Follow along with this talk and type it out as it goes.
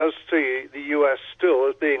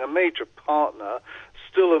major partner,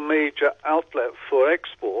 still a major outlet for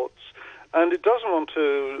exports, and it doesn't want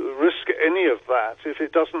to risk any of that if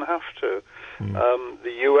it doesn't have to.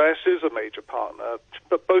 The US is a major partner,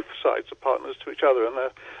 but both sides are partners to each other,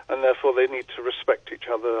 and therefore they need to respect each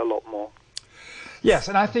other a lot more. Yes,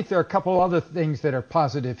 and I think there are a couple other things that are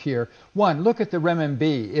positive here. One, look at the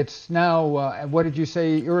renminbi. It's now, what did you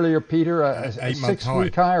say earlier, Peter, a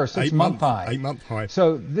 6-week high or 6-month high? 8-month high.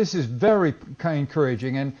 So this is very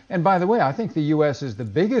encouraging. And by the way, I think the U.S. is the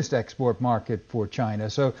biggest export market for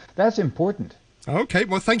China, so that's important. OK,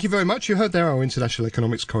 well, thank you very much. You heard there our international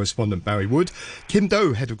economics correspondent, Barry Wood, Kim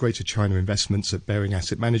Do, Head of Greater China Investments at Baring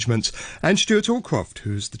Asset Management, and Stuart Allcroft,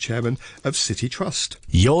 who's the Chairman of City Trust.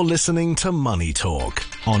 You're listening to Money Talk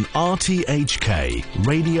on RTHK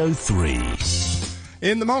Radio 3.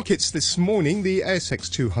 In the markets this morning, the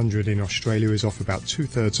ASX 200 in Australia is off about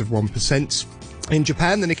 0.2%. In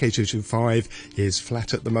Japan, the Nikkei 225 is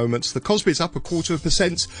flat at the moment. The Kospi's up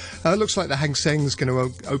 0.25%. Looks like the Hang Seng's going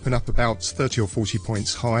to open up about 30 or 40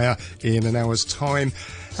 points higher in an hour's time.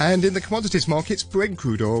 And in the commodities markets, Brent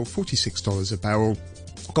crude oil, $46 a barrel.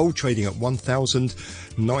 Gold trading at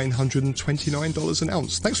 $1,929 an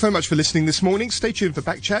ounce. Thanks very much for listening this morning. Stay tuned for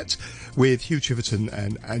Backchat with Hugh Chiverton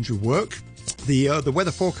and Andrew Work. The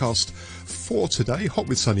weather forecast for today, hot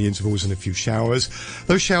with sunny intervals and a few showers.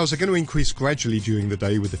 Those showers are going to increase gradually during the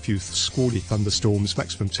day with a few squally thunderstorms.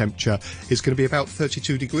 Maximum temperature is going to be about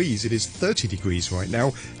 32 degrees. It is 30 degrees right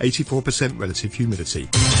now, 84% relative humidity.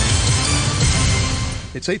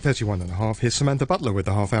 It's 8:31.5. Here's Samantha Butler with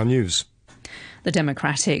the half-hour news. The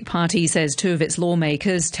Democratic Party says two of its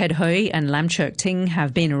lawmakers, Ted Hui and Lam Cheuk Ting,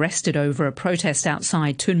 have been arrested over a protest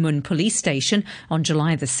outside Tuen Mun Police Station on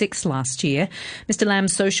July the 6th last year. Mr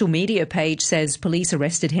Lam's social media page says police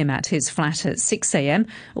arrested him at his flat at 6 a.m,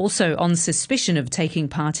 also on suspicion of taking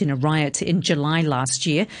part in a riot in July last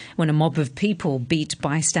year when a mob of people beat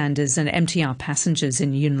bystanders and MTR passengers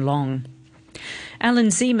in Yuen Long.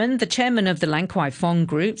 Alan Seaman, the chairman of the Lan Kwai Fong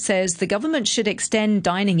Group, says the government should extend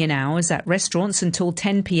dining-in hours at restaurants until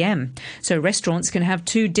 10 p.m, so restaurants can have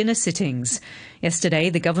 2 dinner sittings. Yesterday,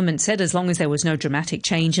 the government said as long as there was no dramatic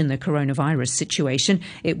change in the coronavirus situation,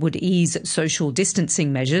 it would ease social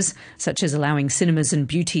distancing measures, such as allowing cinemas and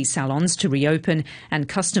beauty salons to reopen and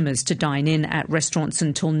customers to dine in at restaurants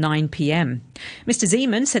until 9 p.m. Mr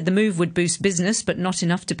Zeman said the move would boost business, but not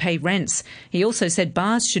enough to pay rents. He also said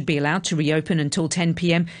bars should be allowed to reopen until 10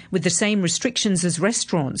 p.m, with the same restrictions as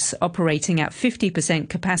restaurants, operating at 50%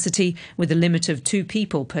 capacity with a limit of 2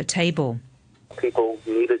 people per table. People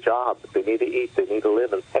need a job, they need to eat, they need to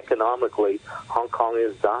live, and economically, Hong Kong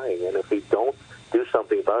is dying. And if we don't do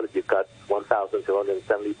something about it, you've got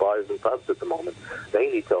 1,270 bars and pubs at the moment.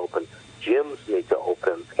 They need to open. Gyms need to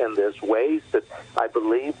open. And there's ways that I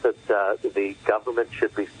believe that the government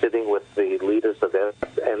should be sitting with the leaders of it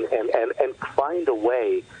and find a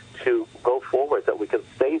way to go forward that we can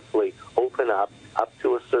safely open up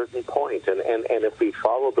to a certain point. And if we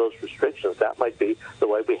follow those restrictions, that might be the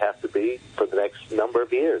way we have to be for the next number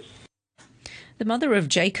of years. The mother of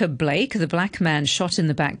Jacob Blake, the black man shot in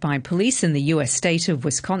the back by police in the U.S. state of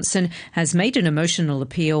Wisconsin, has made an emotional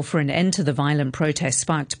appeal for an end to the violent protests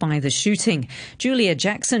sparked by the shooting. Julia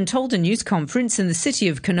Jackson told a news conference in the city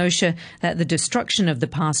of Kenosha that the destruction of the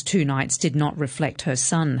past 2 nights did not reflect her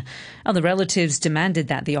son. Other relatives demanded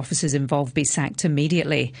that the officers involved be sacked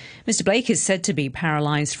immediately. Mr Blake is said to be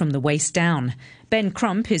paralysed from the waist down. Ben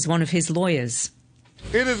Crump is one of his lawyers.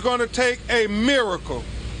 It is going to take a miracle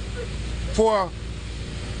for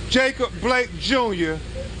Jacob Blake Jr.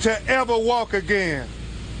 to ever walk again.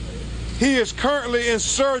 He is currently in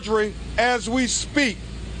surgery as we speak,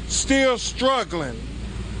 still struggling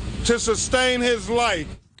to sustain his life.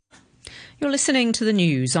 You're listening to the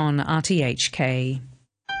news on RTHK.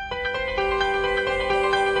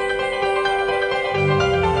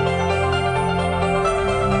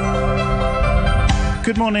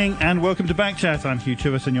 Good morning and welcome to Backchat. I'm Hugh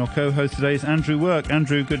Chiverton, your co-host. Today is Andrew Work.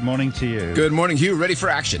 Andrew, good morning to you. Good morning, Hugh. Ready for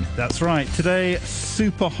action. That's right. Today,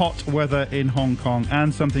 super hot weather in Hong Kong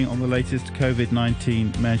and something on the latest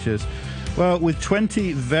COVID-19 measures. Well, with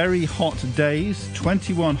 20 very hot days,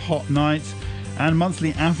 21 hot nights and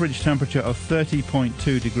monthly average temperature of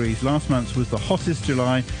 30.2 degrees. Last month was the hottest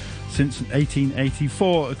July since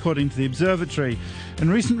 1884, according to the observatory. And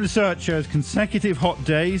recent research shows consecutive hot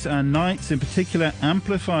days and nights in particular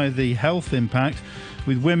amplify the health impact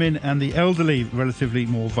with women and the elderly relatively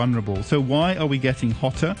more vulnerable. So why are we getting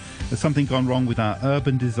hotter? Has something gone wrong with our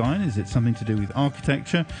urban design? Is it something to do with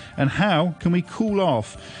architecture? And how can we cool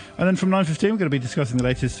off? And then from 9:15, we're going to be discussing the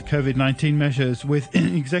latest COVID-19 measures with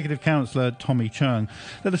Executive Councillor Tommy Chung.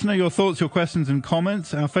 Let us know your thoughts, your questions and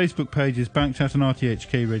comments. Our Facebook page is Backchat and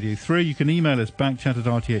RTHK Radio 3. You can email us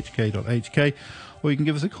backchat@rthk.hk, or you can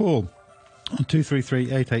give us a call on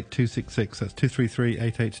 233-88266. That's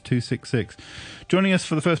 233-88266. Joining us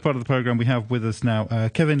for the first part of the programme, we have with us now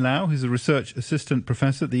Kevin Lau, who's a research assistant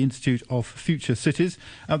professor at the Institute of Future Cities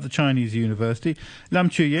at the Chinese University, Lam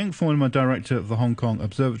Chu-Ying, former director of the Hong Kong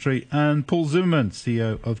Observatory, and Paul Zimmerman,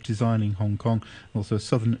 CEO of Designing Hong Kong, also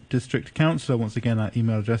Southern District Councillor. Once again, our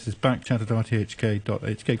email address is backchat@rthk.hk.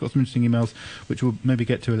 Got some interesting emails, which we'll maybe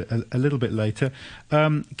get to a little bit later.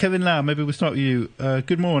 Kevin Lau, maybe we'll start with you.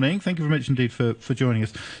 Good morning. Thank you very much indeed for joining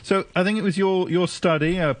us. So I think it was your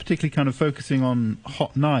study, particularly kind of focusing on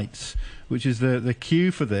hot nights, which is the cue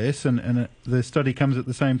for this, and the study comes at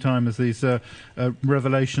the same time as this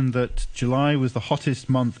revelation that July was the hottest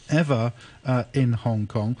month ever in Hong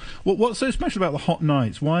Kong. What's so special about the hot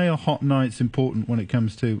nights? Why are hot nights important when it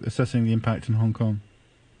comes to assessing the impact in Hong Kong?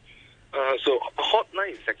 So a hot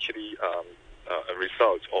night is actually a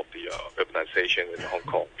result of the urbanization in Hong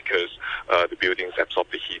Kong, because the buildings absorb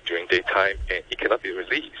the heat during daytime and it cannot be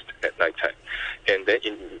released at nighttime. And then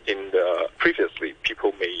in the previously,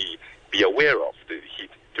 people may be aware of the heat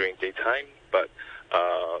during daytime, but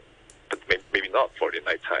maybe not for the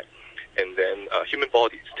nighttime. And then human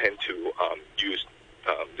bodies tend to use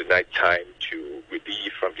the nighttime to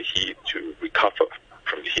relieve from the heat, to recover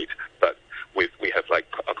from the heat. But we have like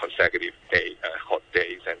a consecutive day, hot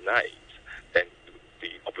days and nights, then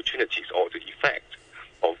the opportunities or the effect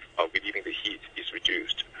of relieving the heat is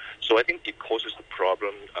reduced. So I think it causes the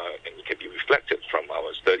problem, and it can be reflected from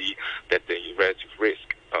our study that the relative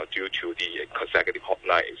risk due to the consecutive hot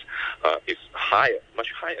nights is higher,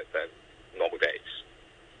 much higher than normal days.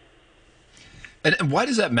 And why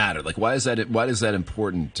does that matter? Like, why is that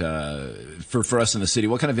important for us in the city?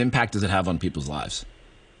 What kind of impact does it have on people's lives?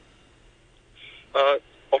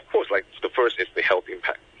 Of course, like the first is the health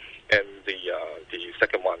impact, and the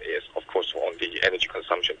second one is, of course, on the energy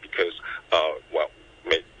consumption, because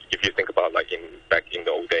if you think about like back in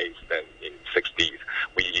the old days, then in 60s,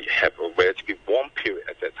 we have a relatively warm period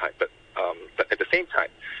at that time, but at the same time,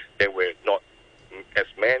 there were not as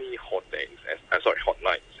many hot nights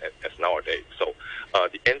as nowadays. So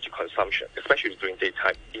the energy consumption, especially during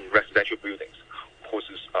daytime in residential buildings,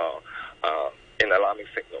 poses an alarming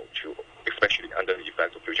signal to, especially under the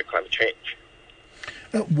effects of future climate change.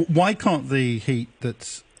 Why can't the heat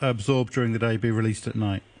that's absorbed during the day be released at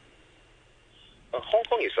night? Hong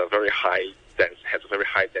Kong is has a very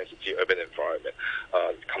high density urban environment.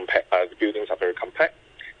 The buildings are very compact,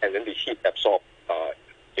 and then the heat absorbed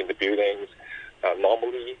in the buildings.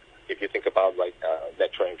 Normally, if you think about like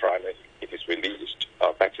natural environment, it is released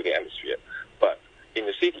back to the atmosphere. But in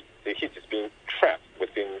the city, the heat is being trapped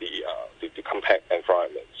within the compact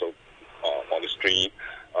environment. So on the street,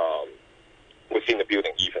 within the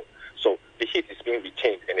building even. So the heat is being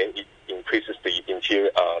retained, and then it increases the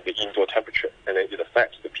indoor temperature, and then it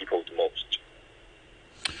affects the people the most.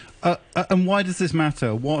 And why does this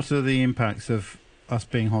matter? What are the impacts of us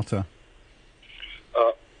being hotter?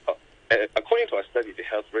 According to our study, the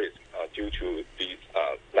health risk due to these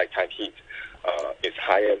nighttime heat is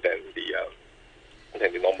higher than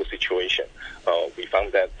the normal situation. We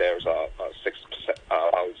found that there's a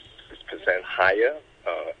 6% higher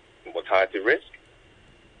mortality risk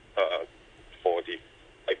for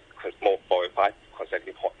 5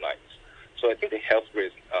 consecutive hot nights. So I think the health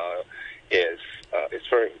risk is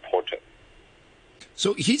very important.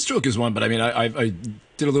 So heat stroke is one, but I mean, I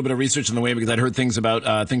did a little bit of research on the way because I'd heard things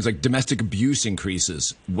about things like domestic abuse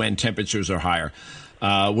increases when temperatures are higher.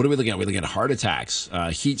 What are we looking at? We're looking at heart attacks,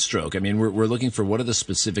 heat stroke. I mean, we're looking for what are the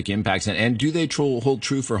specific impacts, and do they hold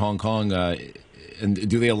true for Hong Kong, and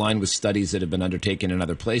do they align with studies that have been undertaken in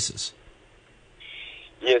other places?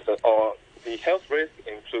 Yes, the health risks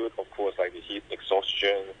include, of course, like the heat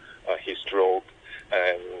exhaustion, heat stroke,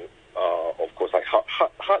 and of course, like heart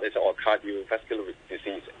attack or cardiovascular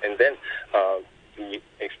disease. And then the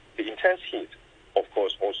intense heat, of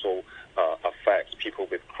course, also affects people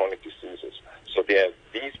with chronic diseases. So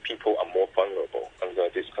these people are more vulnerable under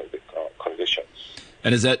these conditions.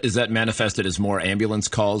 And is that manifested as more ambulance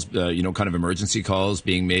calls, kind of emergency calls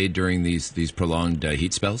being made during these prolonged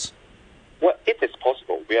heat spells? Well, it is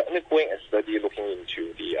possible. We are undergoing a study looking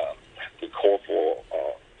into the call for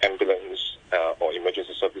ambulance or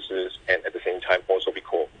emergency services, and at the same time also we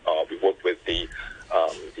work with the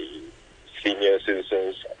Senior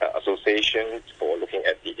Citizens Association for looking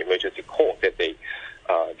at the emergency call that they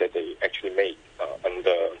actually made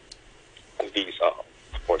under these,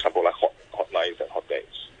 for example, like hot nights and hot days.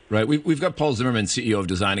 Right. We've got Paul Zimmerman, CEO of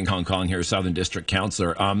Designing Hong Kong here, Southern District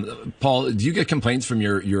Councillor. Paul, do you get complaints from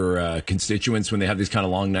your constituents when they have these kind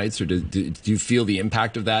of long nights, or do you feel the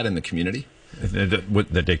impact of that in the community?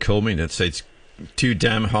 That they call me, that say it's too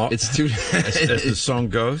damn hot. It's too, as the song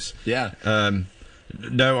goes. Yeah.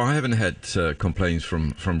 No, I haven't had complaints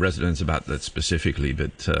from residents about that specifically,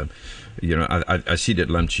 but I see that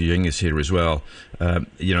Lam Chi Ying is here as well.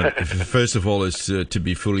 First of all, is to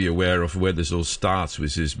be fully aware of where this all starts,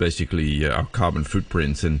 which is basically our carbon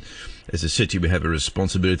footprint. And as a city, we have a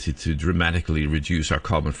responsibility to dramatically reduce our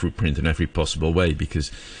carbon footprint in every possible way, because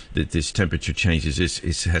this temperature change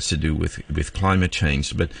has to do with climate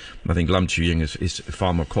change. But I think Lam Chi Ying is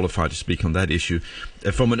far more qualified to speak on that issue.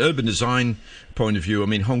 From an urban design point of view, I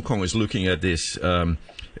mean, Hong Kong is looking at this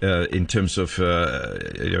in terms of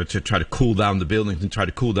to try to cool down the buildings and try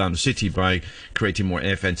to cool down the city by creating more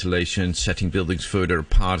air ventilation, setting buildings further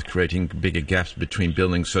apart, creating bigger gaps between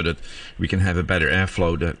buildings so that we can have a better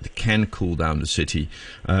airflow that can cool down the city.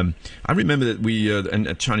 I remember that we and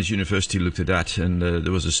a Chinese university looked at that, and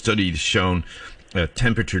there was a study shown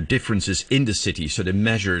temperature differences in the city. So they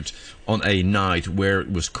measured on a night where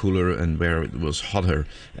it was cooler and where it was hotter,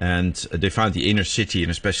 and they found the inner city,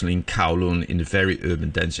 and especially in Kowloon, in the very urban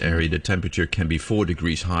dense area, the temperature can be 4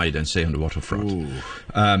 degrees higher than, say, on the waterfront.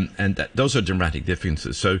 And those are dramatic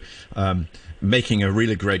differences. So making a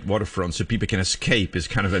really great waterfront so people can escape is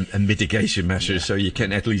kind of a mitigation measure, so you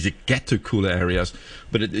can at least get to cooler areas.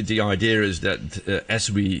 But the idea is that as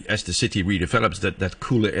the city redevelops, that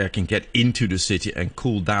cooler air can get into the city and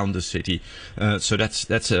cool down the city. So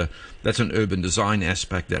that's an urban design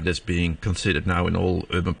aspect that is being considered now in all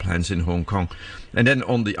urban plans in Hong Kong. And then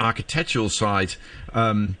on the architectural side,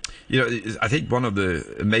 I think one of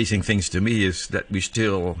the amazing things to me is that we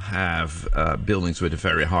still have buildings with a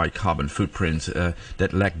very high carbon footprint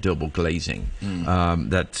that lack double glazing,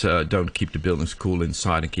 that don't keep the buildings cool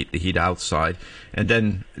inside and keep the heat outside. And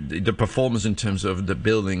then the performance in terms of the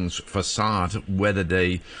building's facade, whether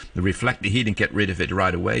they reflect the heat and get rid of it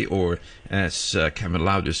right away, or, as Kevin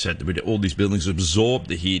Lauder said, with all these buildings absorb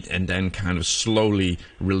the heat and then kind of slowly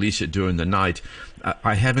release it during the night.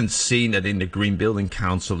 I haven't seen that in the Green Building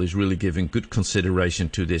Council is really giving good consideration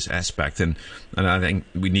to this aspect, and I think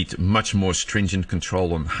we need much more stringent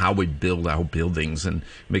control on how we build our buildings and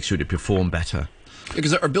make sure they perform better.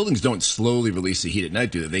 Because our buildings don't slowly release the heat at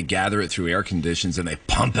night, do they? They gather it through air conditions and they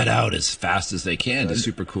pump it out as fast as they can to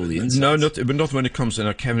supercool the inside. No, not when it comes.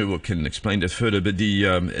 And Kevin can explain that further. But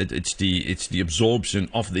it's the absorption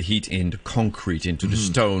of the heat in the concrete, into the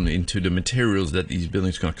stone, into the materials that these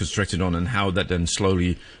buildings are constructed on, and how that then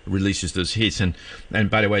slowly releases those heats. And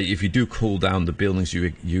by the way, if you do cool down the buildings,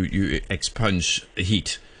 you expunge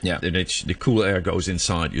heat. Yeah, the cool air goes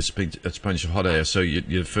inside. You expunge hot air, so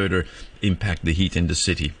you further impact the heat in the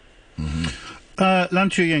city. Lam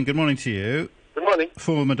Chi Ying, good morning to you. Good morning.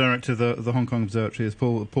 Former director of the Hong Kong Observatory, as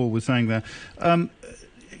Paul was saying there.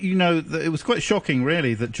 It was quite shocking,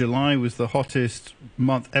 really, that July was the hottest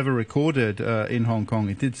month ever recorded in Hong Kong.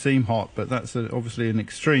 It did seem hot, but that's obviously an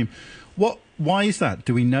extreme. Why is that?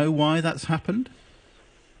 Do we know why that's happened?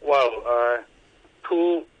 Well,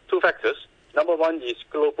 two factors. Number one is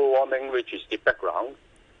global warming, which is the background.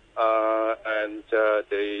 And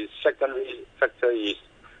the secondary factor is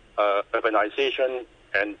urbanization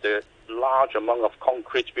and the large amount of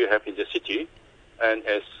concrete we have in the city. And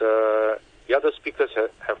as the other speakers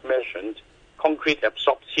have mentioned, concrete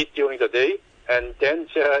absorbs heat during the day, and then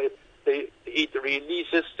it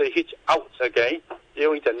releases the heat out again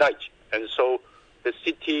during the night. And so the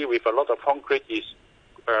city with a lot of concrete is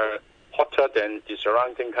hotter than the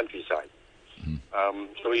surrounding countryside.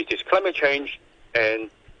 So it is climate change and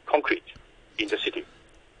concrete in the city.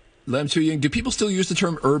 Lam Chi Ying, do people still use the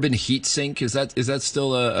term urban heat sink? Is that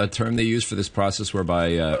still a term they use for this process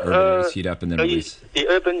whereby urban areas heat up and then release? The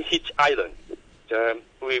urban heat island.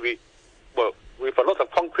 With a lot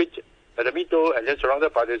of concrete at the middle and then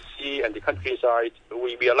surrounded by the sea and the countryside,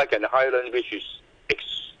 we are like an island which is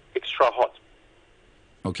extra hot.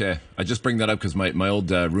 Okay, I just bring that up because my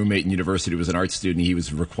old roommate in university was an art student. He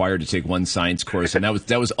was required to take one science course, and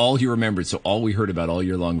that was all he remembered. So all we heard about all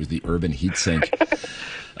year long was the urban heat sink.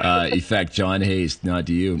 In fact, John Hayes, nod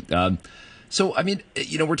to you. So, I mean,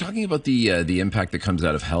 we're talking about the impact that comes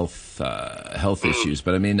out of health issues,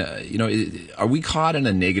 but I mean, are we caught in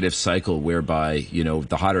a negative cycle whereby,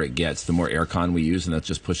 the hotter it gets, the more aircon we use, and that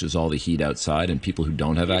just pushes all the heat outside, and people who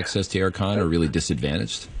don't have access to aircon are really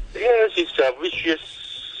disadvantaged? Yes, it's a vicious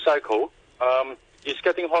cycle. it's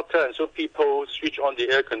getting hotter, and so people switch on the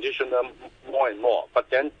air conditioner more and more. But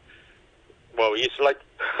then, well, it's like,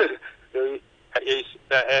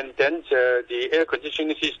 and then the air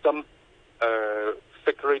conditioning system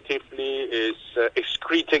figuratively is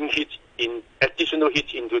excreting additional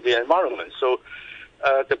heat into the environment. So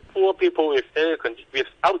the poor people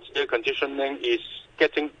without air conditioning is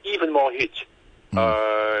getting even more heat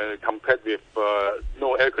compared with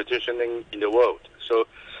no air conditioning in the world. So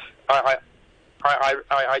I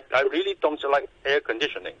really don't like air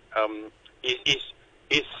conditioning.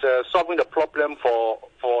 It's solving the problem for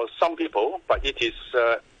some people, but it is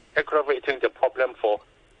aggravating the problem for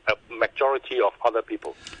a majority of other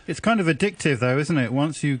people. It's kind of addictive, though, isn't it?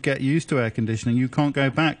 Once you get used to air conditioning, you can't go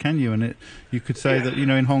back, can you? And you could say that,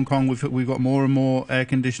 in Hong Kong we've got more and more air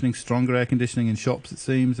conditioning, stronger air conditioning in shops, it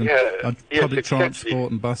seems, and public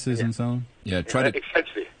transport and buses and so on. Yeah, exactly.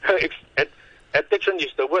 Addiction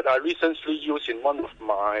is the word I recently used in one of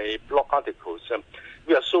my blog articles.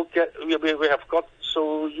 We have got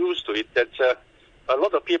so used to it that a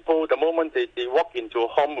lot of people, the moment they walk into a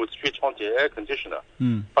home, would switch on the air conditioner.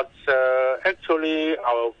 But actually,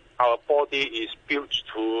 our body is built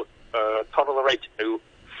to tolerate a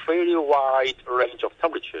fairly wide range of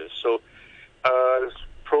temperatures. So,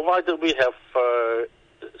 provided we have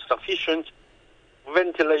sufficient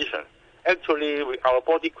ventilation, actually our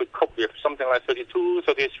body could cope with something like 32,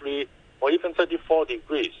 33, or even 34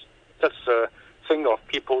 degrees. Just think of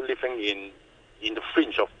people living in the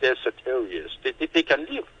fringe of desert areas. They can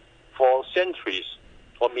live for centuries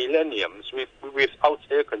or millenniums without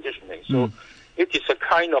air conditioning. So it is a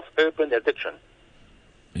kind of urban addiction.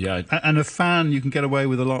 Yeah, and a fan, you can get away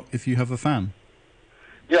with a lot if you have a fan.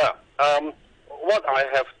 Yeah. What I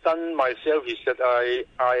have done myself is that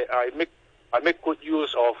I make good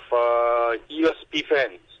use of USB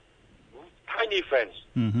fans, tiny fans,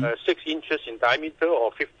 6 inches in diameter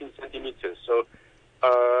or 15 centimeters. So,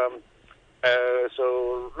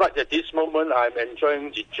 so right at this moment, I'm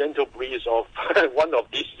enjoying the gentle breeze of one of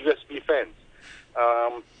these USB fans.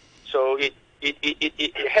 So it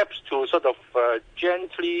helps to sort of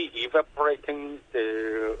gently evaporating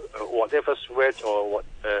the whatever sweat or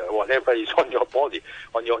whatever is on your body,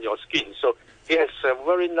 on your skin. So it has a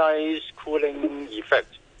very nice cooling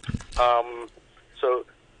effect. So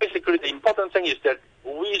basically, the important thing is that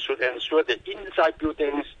we should ensure that inside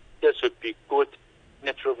buildings there should be good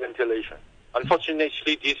natural ventilation.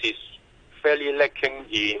 Unfortunately, this is fairly lacking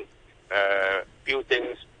in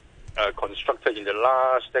buildings constructed in the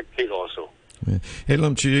last decade or so. Hey,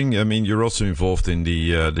 Lam Chi-ying, I mean, you're also involved in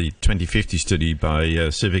the 2050 study by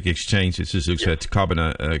Civic Exchange. This looks at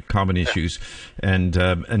carbon issues, and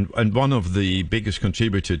one of the biggest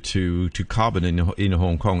contributor to carbon in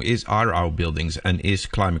Hong Kong are our buildings and is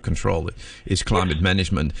climate control, is climate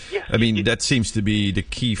management. Yes, I mean, that seems to be the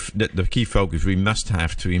key focus we must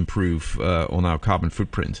have to improve on our carbon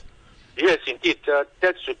footprint. Yes, indeed,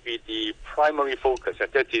 that should be the primary focus,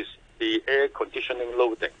 and that is the air conditioning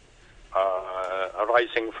loading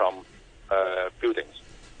arising from buildings.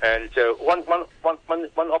 And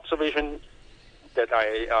one observation that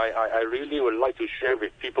I really would like to share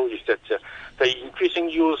with people is that the increasing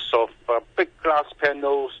use of big glass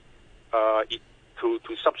panels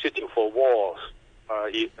to substitute for walls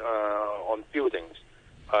on buildings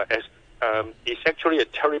is actually a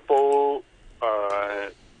terrible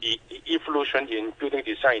evolution in building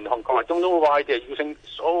design in Hong Kong. I don't know why they're using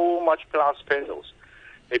so much glass panels.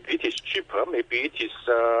 Maybe it is cheaper. Maybe it is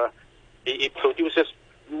it produces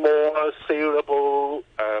more saleable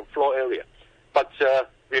floor area. But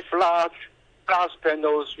with large glass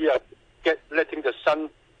panels, we are letting the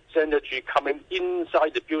sun's energy coming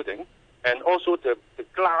inside the building, and also the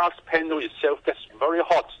glass panel itself gets very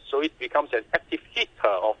hot, so it becomes an active heater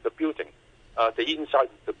of the building, the inside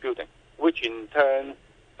of the building, which in turn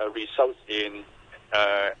results in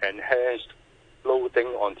enhanced loading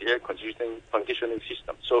on the air conditioning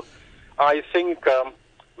system. So I think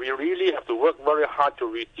we really have to work very hard to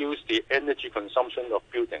reduce the energy consumption of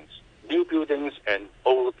buildings, new buildings and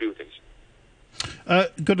old buildings.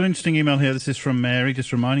 Got an interesting email here. This is from Mary,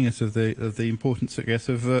 just reminding us of the importance, I guess,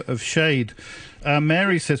 of shade.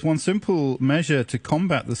 Mary says, one simple measure to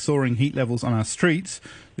combat the soaring heat levels on our streets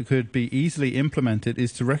that could be easily implemented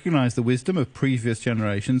is to recognise the wisdom of previous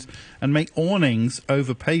generations and make awnings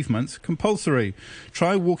over pavements compulsory.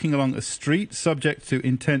 Try walking along a street subject to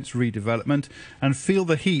intense redevelopment and feel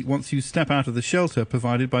the heat once you step out of the shelter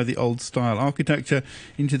provided by the old-style architecture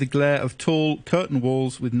into the glare of tall curtain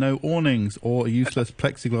walls with no awnings or a useless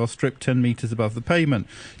plexiglass strip 10 metres above the pavement.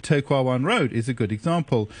 To Kwa Wan Road is a good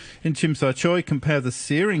example. In Tsim Sha Tsui, compare the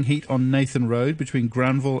searing heat on Nathan Road between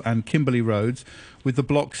Granville and Kimberley Roads with the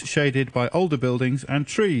blocks shaded by older buildings and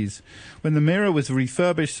trees. When the Mirror was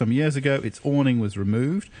refurbished some years ago, its awning was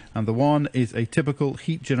removed, and the one is a typical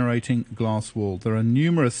heat-generating glass wall. There are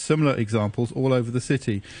numerous similar examples all over the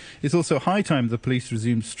city. It's also high time the police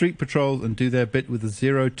resume street patrols and do their bit with a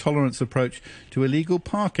zero-tolerance approach to illegal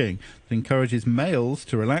parking that encourages males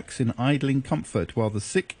to relax in idling comfort while the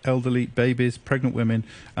sick, elderly, babies, pregnant women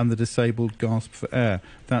and the disabled gasp for air.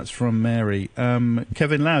 That's from Mary.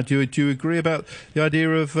 Kevin Lau, do you agree about the idea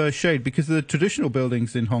of shade? Because the traditional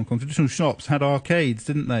buildings in Hong Kong, traditional shops, had arcades,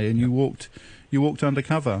 didn't they? And you walked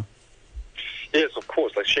undercover. Yes, of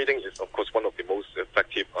course. Like shading is, of course, one of the most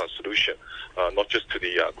effective solution, not just to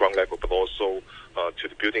the ground level, but also to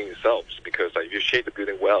the building itself. Because if you shade the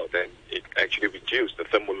building well, then it actually reduces the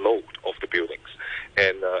thermal load of the buildings.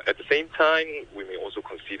 And at the same time, we may also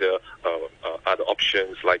consider other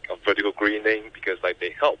options like vertical greening, because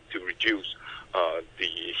they help to reduce the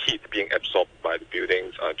heat being absorbed by the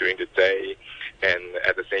buildings during the day. And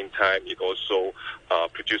at the same time, it also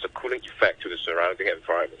produces a cooling effect to the surrounding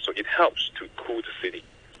environment. So it helps to cool the city.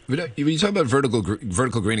 When you talk about vertical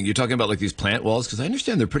greening, you're talking about like these plant walls? Because I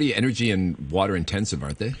understand they're pretty energy and water intensive,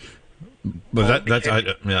 aren't they? Well,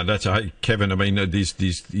 that's Kevin. I mean, these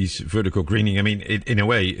vertical greening. I mean, in a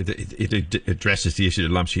way, it addresses the issue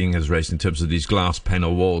that Lam Chee-ying has raised in terms of these glass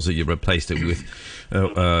panel walls that you replaced it with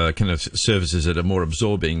kind of surfaces that are more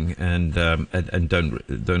absorbing and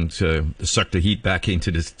don't suck the heat back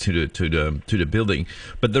into the building.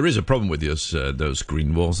 But there is a problem with those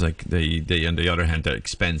green walls. Like they on the other hand, their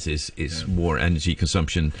expense is more energy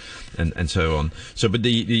consumption and so on. So, but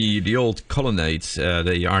the old colonnades,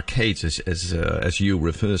 the arcades, as you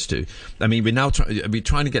refers to. I mean, we're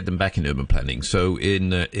trying to get them back in urban planning. So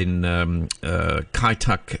in Kai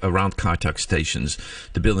Tak, around Kai Tak stations,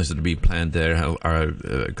 the buildings that are being planned there are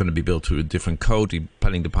going to be built to a different code. The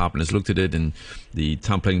planning department has looked at it, and the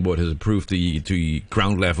town planning board has approved the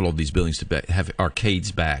ground level of these buildings to have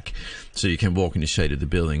arcades back, so you can walk in the shade of the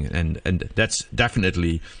building, and that's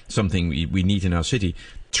definitely something we need in our city.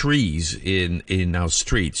 Trees in our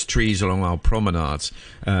streets, trees along our promenades.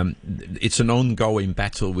 It's an ongoing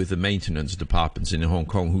battle with the maintenance departments in Hong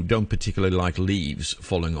Kong, who don't particularly like leaves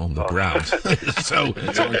falling on the ground. So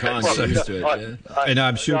it's Hong Kong used to it. Yeah. And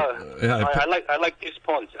I'm sure. I like this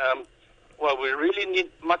point. Well, we really need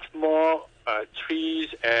much more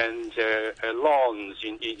trees and lawns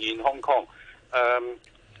in Hong Kong.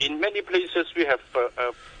 In many places, we have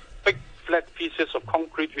big flat pieces of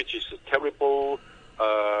concrete, which is a terrible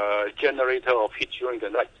generator of heat during the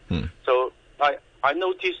night. So I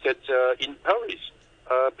noticed that in Paris,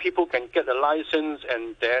 people can get a license,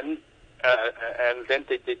 and then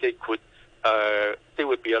they could they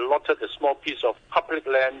would be allotted a small piece of public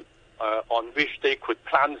land on which they could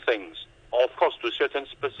plant things, of course to certain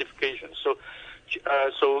specifications. So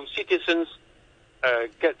citizens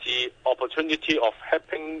get the opportunity of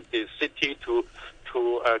helping the city to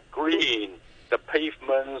green the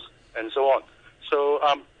pavements and so on. So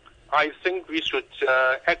I think we should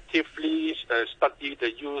actively study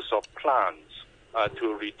the use of plants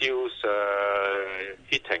to reduce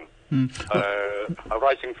heating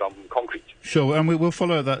arising from concrete. Sure, and we'll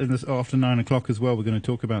follow that after 9 o'clock as well. We're going to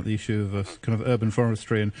talk about the issue of kind of urban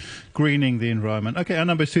forestry and greening the environment. Okay, our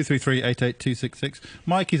number is 233-88266.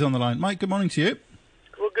 Mike is on the line. Mike, good morning to you.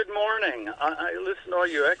 Well, good morning. I listen to all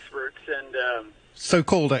you experts and...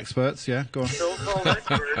 so-called experts, yeah, go on. So-called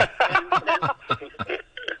experts.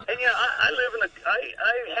 And you know, I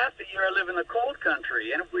half the year I live in the cold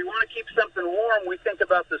country, and if we want to keep something warm, we think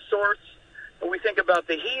about the source, and we think about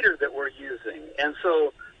the heater that we're using. And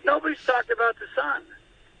so nobody's talked about the sun.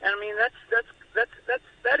 And I mean,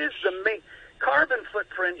 that is the main carbon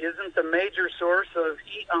footprint isn't the major source of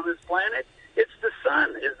heat on this planet. It's the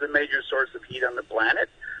sun is the major source of heat on the planet.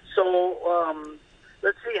 So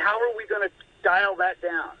let's see, how are we going to dial that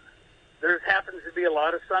down? There happens to be a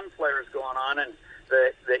lot of sun flares going on, and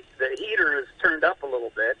the heater is turned up a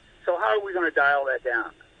little bit. So how are we going to dial that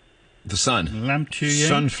down? The sun. Lam Chee-ying.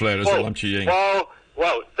 Sun flares are Lam Chee-ying.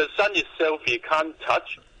 Well, the sun itself we can't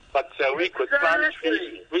touch, but we could plant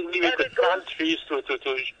trees. We could plant trees to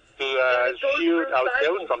shield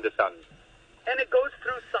ourselves from the sun. And it goes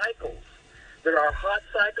through cycles. There are hot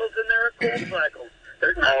cycles and there are cold cycles.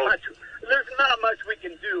 There's not much we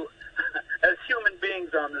can do as human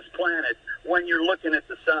beings on this planet when you're looking at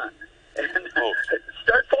the sun. And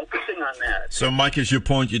start focusing on that. So, Mike, is your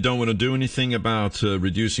point you don't want to do anything about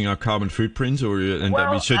reducing our carbon footprint, that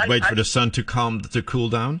we should wait for the sun to cool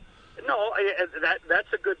down? No,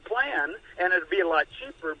 that's a good plan, and it'd be a lot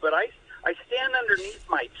cheaper. But I stand underneath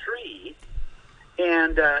my tree,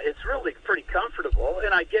 and it's really pretty comfortable.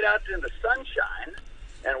 And I get out in the sunshine,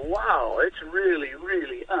 and wow, it's really,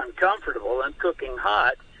 really uncomfortable and cooking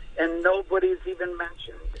hot, and nobody's even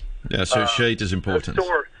mentioned. Yeah, so shade is important.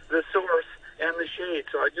 The source and the shade.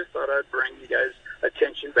 So I just thought I'd bring you guys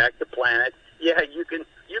attention back to planet. Yeah, you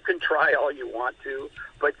can try all you want to,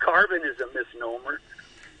 but carbon is a misnomer.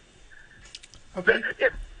 Okay.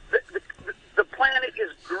 The planet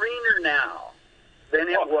is greener now than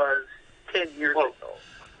it was 10 years ago.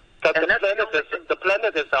 The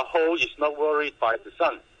planet as a whole is not worried by the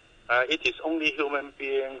sun. It is only human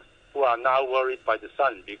beings who are now worried by the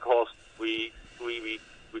sun because we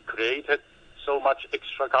created so much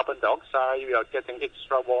extra carbon dioxide. We are getting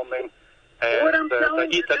extra warming. And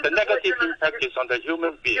the negative impact is on the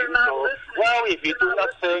human being. So, if we do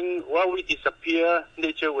nothing, we disappear,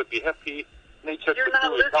 nature would be happy. Nature could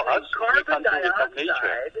do without us. Carbon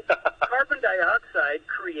dioxide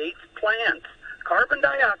creates plants. Carbon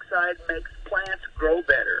dioxide makes plants grow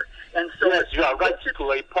better. And so yes, you are right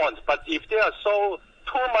to a point. But if there are too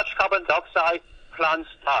much carbon dioxide, plants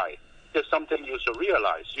die. There's something you should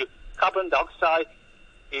realize. Carbon dioxide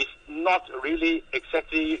is not really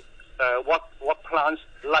exactly what plants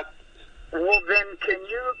like. Well, then, can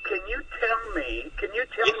you tell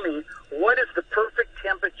me what is the perfect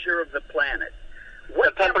temperature of the planet?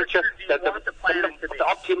 What temperature do you want the planet to be? The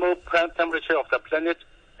optimal temperature of the planet,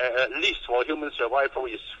 at least for human survival,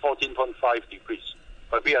 is 14.5 degrees.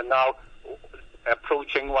 But we are now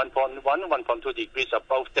approaching 1.1, 1.2 degrees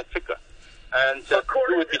above that figure. And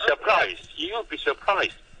you would be surprised. You would be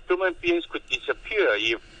surprised. Human beings could disappear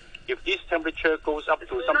if this temperature goes up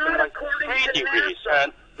to something like 3 degrees.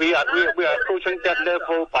 And we are approaching that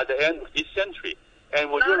level by the end of this century. And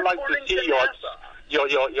would you like to see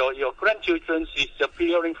your grandchildren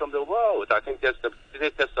disappearing from the world? I think that's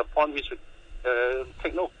the point we should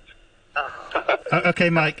take note. Okay,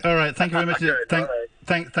 Mike. All right. Thank you very much.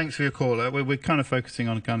 Thanks for your call. We're kind of focusing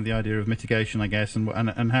on kind of the idea of mitigation, I guess,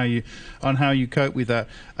 and how you cope with that.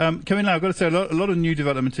 Coming now, I've got to say a lot of new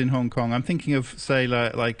developments in Hong Kong. I'm thinking of say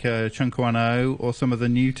like Chung Kwan O or some of the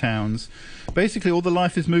new towns. Basically, all the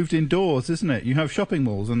life is moved indoors, isn't it? You have shopping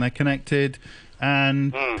malls and they're connected,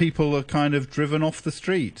 and people are kind of driven off the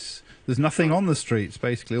streets. There's nothing on the streets.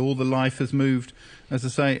 Basically, all the life has moved, as I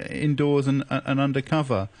say, indoors and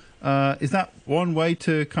undercover. Is that one way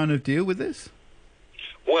to kind of deal with this?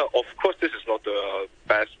 Well, of course, this is not the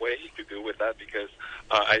best way to deal with that because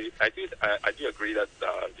I do agree that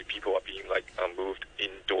the people are being moved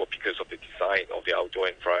indoor because of the design of the outdoor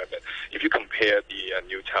environment. If you compare the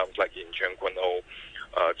new towns like in Chung Kwan O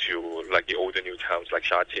to the older new towns like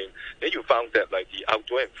Sha Tin, then you found that the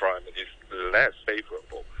outdoor environment is less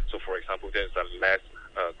favorable. So, for example, there's a less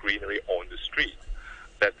greenery on the street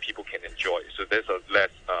that people can enjoy. So there's a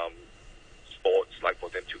less sports for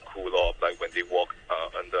them to cool off, when they walk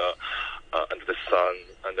under the sun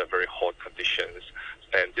under very hot conditions.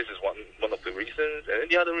 And this is one of the reasons. And then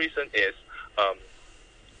the other reason is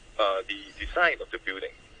the design of the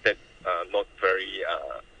building that not very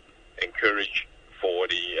encouraged for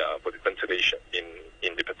the ventilation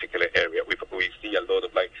in the particular area. We see a lot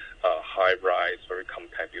of high-rise, very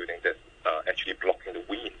compact building that's actually blocking the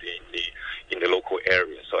wind in the local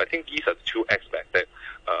area. So I think these are the two aspects that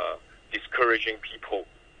discouraging people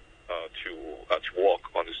to walk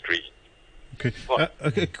on the street. Okay.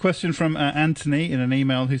 A question from Anthony in an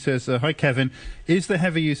email who says, "Hi Kevin, is the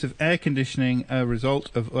heavy use of air conditioning a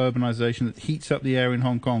result of urbanisation that heats up the air in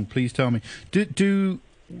Hong Kong? Please tell me. Do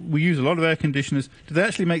we use a lot of air conditioners? Do they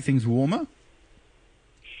actually make things warmer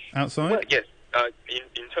outside?" Well, yes.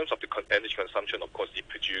 In terms of the energy consumption, of course, it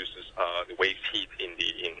produces the waste heat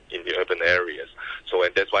in the urban areas. So,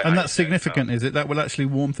 and that's why. And that's significant, is it? That will actually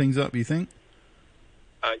warm things up, you think?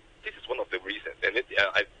 This is one of the reasons, and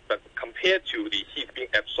but compared to the heat being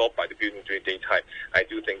absorbed by the building during daytime, I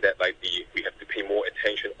do think that we have to pay more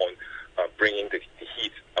attention on bringing the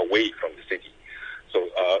heat away from the city. So,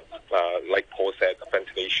 like Paul said,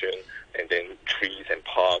 ventilation, and then trees and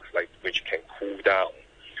parks, which can cool down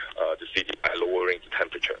the city by lowering the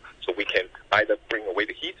temperature. So we can either bring away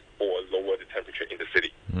the heat or lower the temperature in the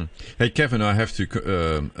city. Hey, Kevin, I have to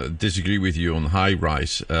disagree with you on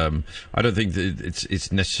high-rise. I don't think that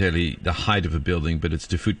it's necessarily the height of a building, but it's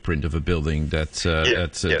the footprint of a building that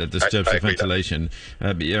disturbs the ventilation.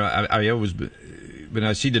 I always when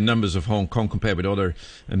I see the numbers of Hong Kong compared with other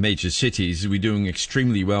major cities, we're doing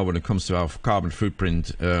extremely well when it comes to our carbon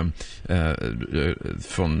footprint from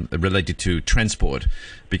related to transport.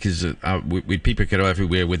 Because with people go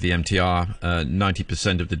everywhere with the MTR,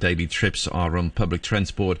 90% of the daily trips are on public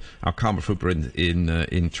transport. Our carbon footprint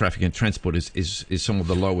in traffic and transport is some of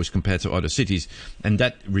the lowest compared to other cities, and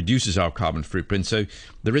that reduces our carbon footprint. So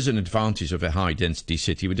there is an advantage of a high density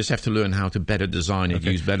city. We just have to learn how to better design and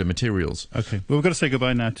use better materials. Okay, well, we've got to say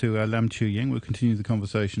goodbye now to Lam Chiu Ying. We'll continue the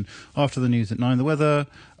conversation after the news at 9. The weather,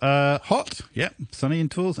 hot, sunny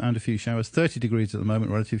intervals and a few showers. 30 degrees at the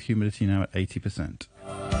moment, relative humidity now at 80%.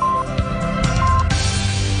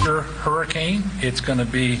 Hurricane, it's going to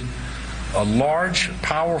be a large,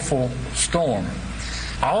 powerful storm.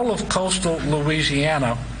 All of coastal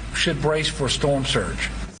Louisiana should brace for storm surge.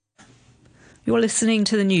 You're listening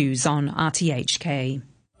to the news on RTHK.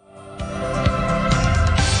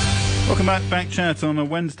 Welcome back, Backchat on a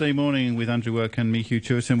Wednesday morning with Andrew Work and me, Hugh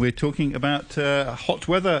Chewis, and we're talking about hot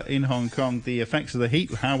weather in Hong Kong, the effects of the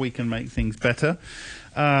heat, how we can make things better.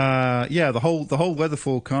 The whole weather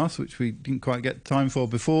forecast, which we didn't quite get time for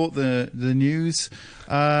before the news.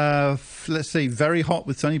 Let's see, very hot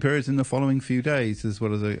with sunny periods in the following few days, as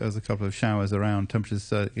well as a couple of showers around.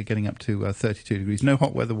 Temperatures getting up to 32 degrees. No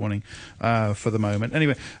hot weather warning for the moment.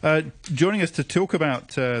 Anyway, joining us to talk about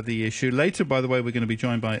the issue later, by the way, we're going to be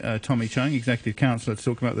joined by Tommy Chung, Executive Councillor, to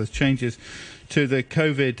talk about those changes to the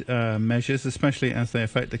COVID measures, especially as they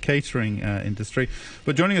affect the catering industry.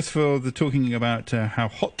 But joining us for the talking about how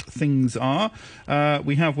hot things are,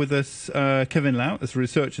 we have with us Kevin Lau, as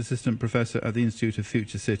Research Assistant Professor at the Institute of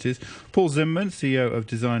Future Cities, Paul Zimmerman, CEO of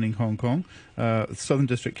Designing Hong Kong, Southern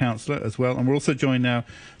District Councillor as well. And we're also joined now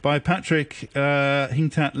by Patrick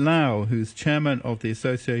Hing-Tat Lau, who's Chairman of the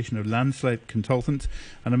Association of Landscape Consultants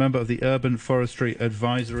and a member of the Urban Forestry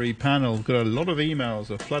Advisory Panel. We've got a lot of emails,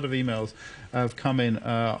 a flood of emails have come in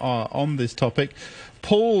on this topic.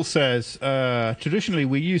 Paul says, traditionally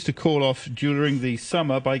we used to call off during the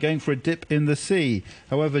summer by going for a dip in the sea.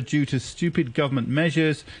 However, due to stupid government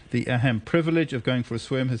measures, the ahem privilege of going for a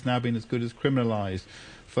swim has now been as good as criminalised.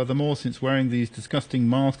 Furthermore, since wearing these disgusting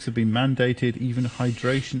masks have been mandated, even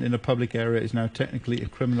hydration in a public area is now technically a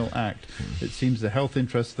criminal act. It seems the health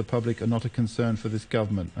interests of the public are not a concern for this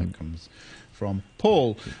government. That comes from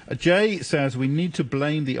Paul. Jay says we need to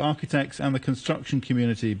blame the architects and the construction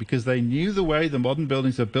community because they knew the way the modern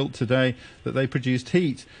buildings are built today that they produced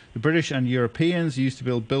heat. The British and Europeans used to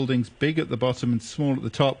build buildings big at the bottom and small at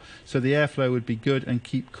the top so the airflow would be good and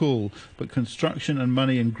keep cool. But construction and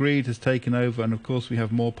money and greed has taken over, and of course we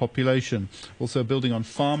have more population. Also, building on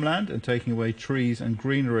farmland and taking away trees and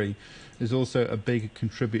greenery is also a big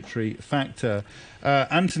contributory factor.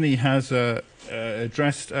 Anthony has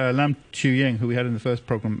addressed Lam Chiu Ying, who we had in the first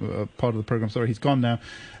program, part of the program. Sorry, he's gone now.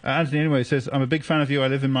 Anthony, anyway, says, I'm a big fan of you. I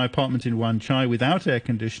live in my apartment in Wan Chai without air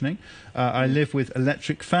conditioning. I live with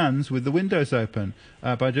electric fans with the windows open.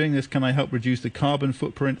 By doing this, can I help reduce the carbon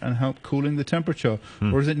footprint and help cooling the temperature?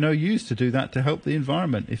 Or is it no use to do that to help the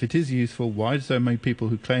environment? If it is useful, why do so many people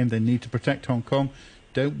who claim they need to protect Hong Kong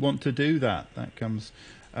don't want to do that? That comes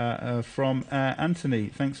from Anthony.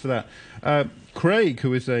 Thanks for that. Craig,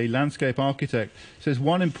 who is a landscape architect, says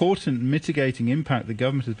one important mitigating impact the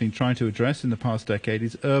government has been trying to address in the past decade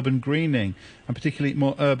is urban greening, and particularly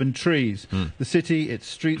more urban trees. The city,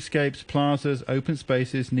 its streetscapes, plazas, open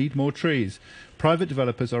spaces need more trees. Private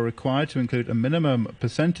developers are required to include a minimum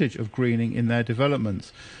percentage of greening in their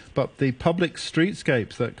developments. But the public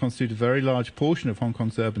streetscapes that constitute a very large portion of Hong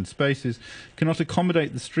Kong's urban spaces cannot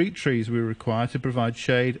accommodate the street trees we require to provide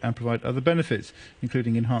shade and provide other benefits,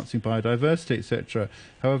 including enhancing biodiversity, etc.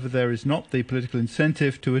 However, there is not the political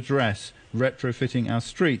incentive to address retrofitting our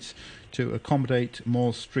streets to accommodate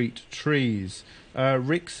more street trees.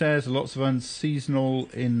 Rick says lots of unseasonal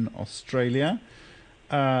in Australia.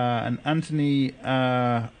 And Anthony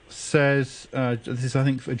says, this is, I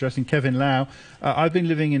think, addressing Kevin Lau, I've been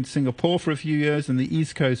living in Singapore for a few years, and the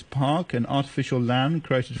East Coast Park, an artificial land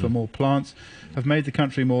created for more plants, have made the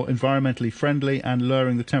country more environmentally friendly and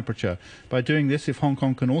lowering the temperature. By doing this, if Hong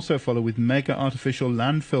Kong can also follow with mega artificial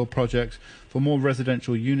landfill projects for more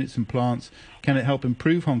residential units and plants, can it help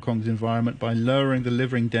improve Hong Kong's environment by lowering the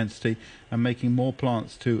living density and making more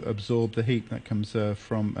plants to absorb the heat? That comes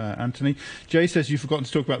from Anthony. Jay says you've forgotten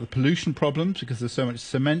to talk about the pollution problems because there's so much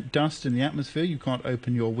cement dust in the atmosphere. You can't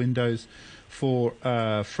open your windows for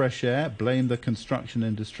fresh air. Blame the construction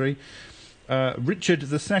industry. Richard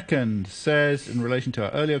II says, in relation to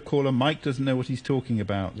our earlier caller, Mike doesn't know what he's talking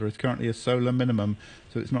about. There is currently a solar minimum,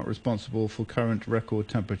 so it's not responsible for current record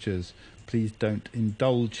temperatures. Please don't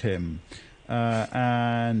indulge him.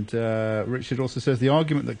 And Richard also says the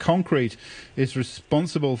argument that concrete is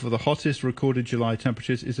responsible for the hottest recorded July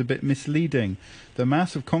temperatures is a bit misleading. The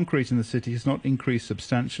mass of concrete in the city has not increased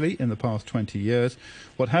substantially in the past 20 years.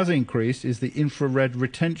 What has increased is the infrared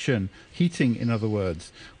retention, heating in other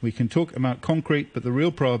words. We can talk about concrete, but the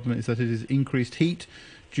real problem is that it is increased heat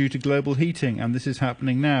due to global heating, and this is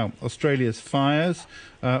happening now. Australia's fires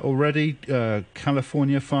already,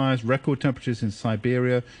 California fires, record temperatures in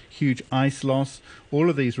Siberia, huge ice loss. All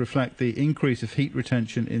of these reflect the increase of heat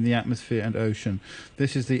retention in the atmosphere and ocean.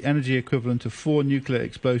 This is the energy equivalent of 4 nuclear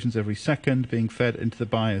explosions every second being fed into the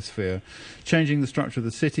biosphere. Changing the structure of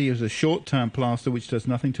the city is a short-term plaster which does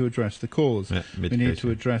nothing to address the cause. We need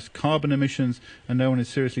to address carbon emissions, and no one is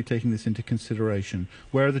seriously taking this into consideration.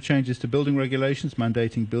 Where are the changes to building regulations,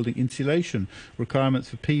 mandating building insulation, requirements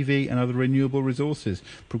for PV and other renewable resources,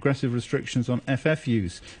 progressive restrictions on FF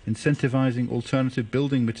use, incentivising alternative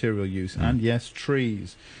building material use, and yes, trees.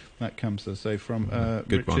 That comes, as I say, from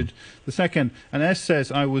Richard II. And S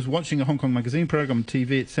says, I was watching a Hong Kong magazine programme on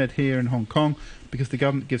TV. It said here in Hong Kong, because the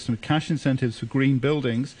government gives some cash incentives for green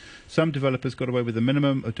buildings, some developers got away with the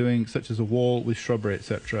minimum of doing such as a wall with shrubbery,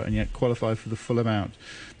 etc., and yet qualify for the full amount.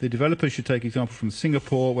 The developers should take example from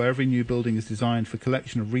Singapore, where every new building is designed for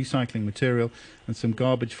collection of recycling material and some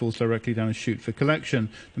garbage falls directly down a chute for collection.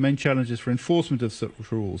 The main challenge is for enforcement of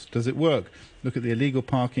such rules. Does it work? Look at the illegal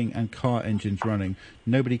parking and car engines running.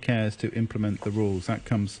 Nobody cares to implement the rules. That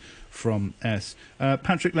comes from S.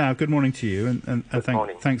 Patrick Lau, good morning to you, and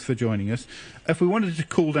thanks for joining us. If we wanted to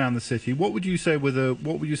cool down the city, what would you say were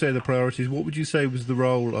the priorities? What would you say was the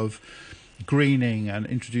role of greening and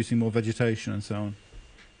introducing more vegetation and so on?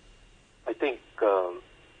 I think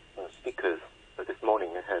speakers this morning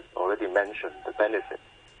has already mentioned the benefits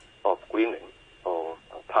of greening or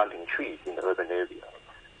planting trees in the urban area.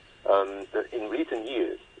 In recent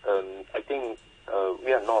years, I think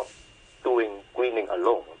we are not doing greening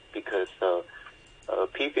alone, because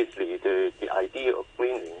previously the idea of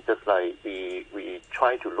greening, just like we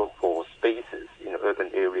try to look for spaces in the urban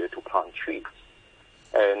area to plant trees.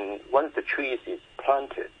 And once the trees is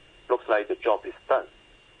planted, looks like the job is done.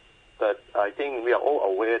 But I think we are all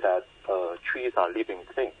aware that trees are living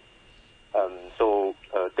things. So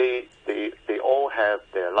they all have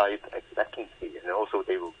their life expectancy, and also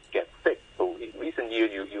they will get sick. So in recent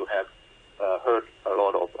years, you have heard a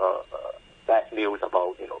lot of bad news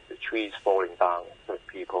about the trees falling down on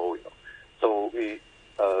people. So we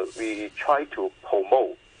try to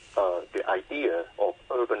promote the idea of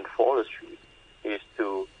urban forestry is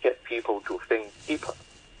to get people to think deeper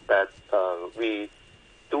that we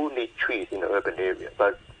do need trees in the urban area,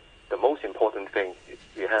 but the most important thing is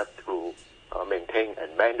we have to maintain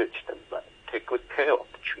and manage them, like take good care of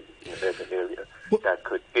the trees in the urban area. That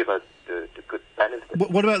could give us the good benefit.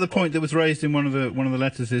 What about the point that was raised in one of the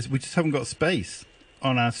letters is we just haven't got space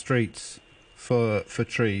on our streets for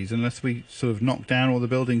trees unless we sort of knock down all the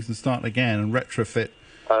buildings and start again and retrofit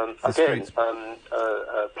the streets.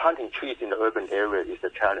 Planting trees in the urban area is a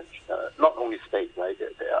challenge. Not only space, right?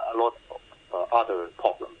 There are a lot of other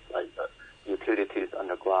problems like utilities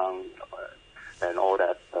underground and all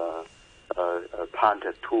that.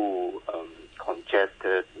 Planted too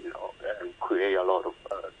congested, and create a lot of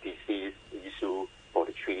disease issue for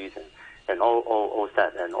the trees and all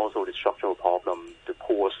that, and also the structural problem, the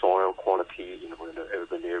poor soil quality, in the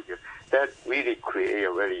urban area. That really create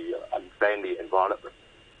a very unfriendly environment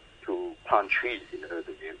to plant trees in the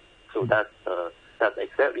urban area. So that's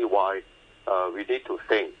exactly why we need to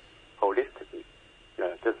think holistically,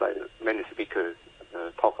 just like many speakers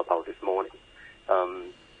talk about this morning.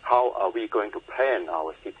 How are we going to plan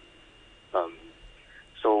our city?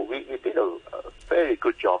 So we did a very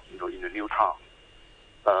good job, in the new town.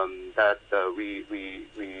 That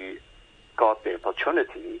we got the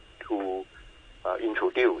opportunity to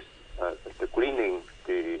introduce the greening,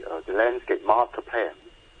 the landscape master plan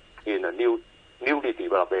in a newly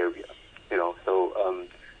developed area. So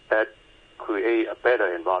that create a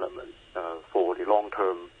better environment for the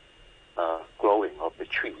long-term growing of the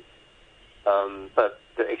trees. But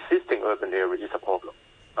the existing urban area is a problem.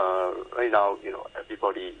 Right now,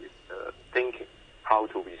 everybody is thinking how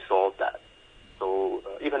to resolve that. So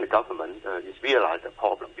even the government is realizing the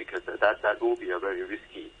problem, because that will be a very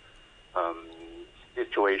risky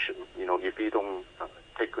situation. If we don't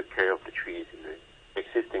take good care of the trees in the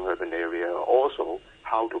existing urban area. Also,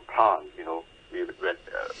 how to plant.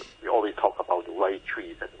 We always talk about the right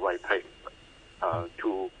trees at the right place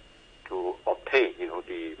to obtain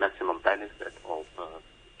the maximum benefit of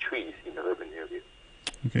trees in the urban area.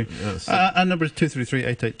 Okay. Our number is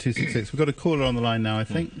 233-88266. We've got a caller on the line now, I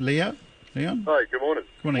think. Leon? Hi, good morning.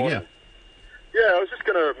 Good morning, yeah. Yeah, I was just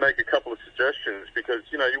going to make a couple of suggestions because,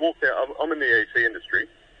 you walk out, I'm in the AC industry,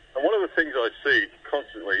 and one of the things I see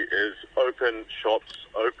constantly is open shops,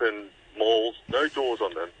 open malls, no doors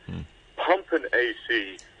on them, pump an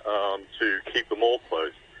AC to keep the mall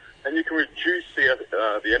closed. And you can reduce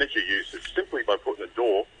the energy usage simply by putting a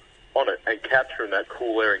door on it and capturing that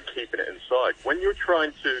cool air and keeping it inside. When you're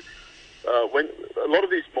trying to, when a lot of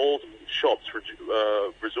these malls and shops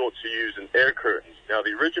resort to using air curtains. Now,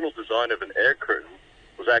 the original design of an air curtain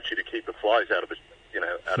was actually to keep the flies out of a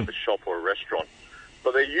shop or a restaurant.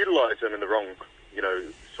 But they utilize them in the wrong,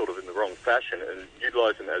 sort of in the wrong fashion and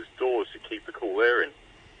utilize them as doors to keep the cool air in.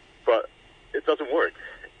 But it doesn't work.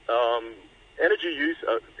 Energy use,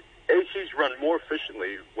 ACs run more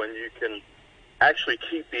efficiently when you can actually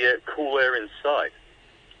keep the cool air inside.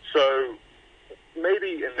 So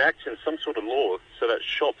maybe enacting some sort of law so that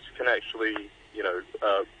shops can actually,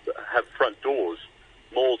 have front doors,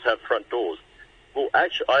 malls have front doors. Well,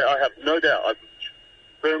 actually, I have no doubt, I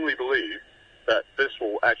firmly believe that this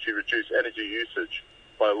will actually reduce energy usage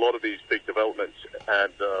by a lot of these big developments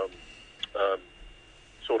and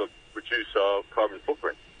sort of reduce our carbon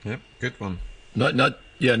footprint. Yep, good one. Not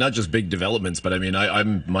just big developments, but I mean,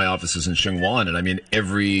 my office is in Sheungwan, and I mean,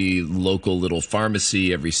 every local little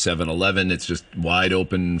pharmacy, every 7-Eleven, it's just wide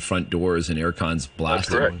open front doors and air cons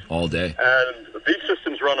blasting all day. And these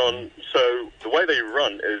systems run on, so the way they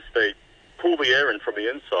run is they pull the air in from the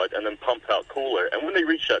inside and then pump out cool air. And when they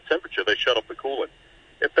reach that temperature, they shut off the cooling.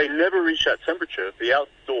 If they never reach that temperature, the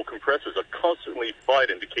outdoor compressors are constantly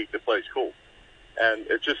fighting to keep the place cool. And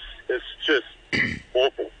it's just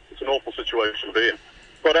awful. It's an awful situation to be in.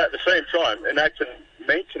 But at the same time, enacting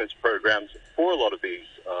maintenance programs for a lot of these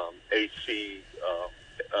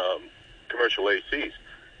commercial ACs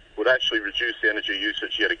would actually reduce the energy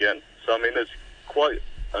usage yet again. So, I mean, there's quite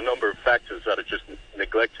a number of factors that are just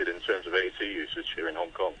neglected in terms of AC usage here in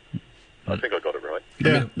Hong Kong. I think I got it right.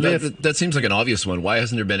 Yeah, I mean, that seems like an obvious one. Why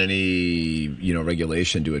hasn't there been any,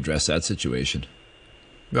 regulation to address that situation?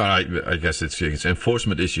 Well, I guess it's an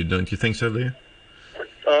enforcement issue, don't you think so, Leo?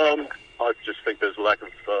 I just think there's a lack of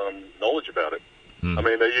knowledge about it. I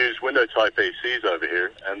mean, they use window-type ACs over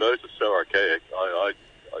here, and those are so archaic.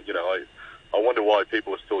 I wonder why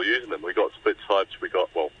people are still using them. We got split types, we got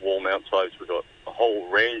wall-mount types, we got a whole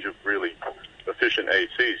range of really efficient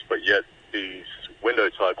ACs, but yet these window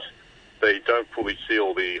types, they don't fully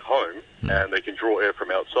seal the home, and they can draw air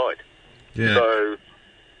from outside. Yeah. So.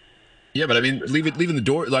 Yeah, but I mean, leaving the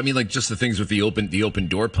door. I mean, like just the things with the open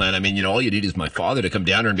door plan. I mean, all you need is my father to come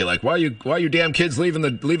down here and be like, "Why are you damn kids leaving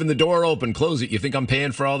the door open? Close it. You think I'm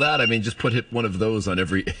paying for all that?" I mean, just put one of those on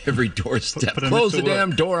every doorstep. Close the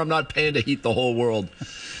damn door. I'm not paying to heat the whole world.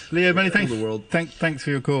 Leo, many thanks. Thanks for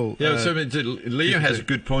your call. Yeah, so Leo has a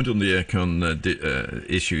good point on the aircon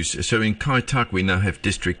issues. So in Kai Tak, we now have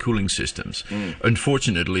district cooling systems.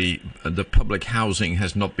 Unfortunately, the public housing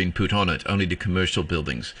has not been put on it, only the commercial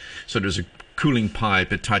buildings. So there's a cooling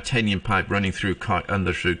pipe, a titanium pipe running through Kai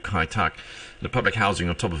Tak. The public housing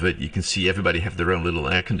on top of it, you can see everybody have their own little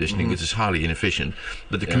air conditioning, which is highly inefficient.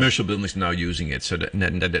 But the commercial buildings are now using it, so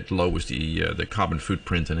that lowers the carbon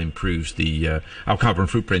footprint and improves our carbon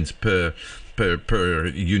footprint per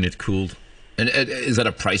unit cooled. And is that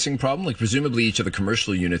a pricing problem? Like presumably each of the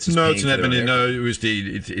commercial units is paying for their own air?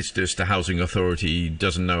 It's just the housing authority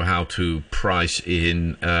doesn't know how to price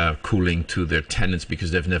in cooling to their tenants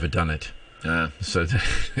because they've never done it. So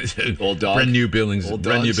old dog. brand new buildings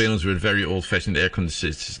with very old-fashioned air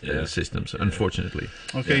conditioning systems, unfortunately.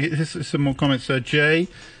 Okay, here's some more comments. Jay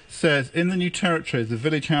says, in the new territories, the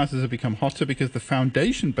village houses have become hotter because the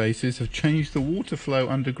foundation bases have changed the water flow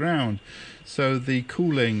underground. So the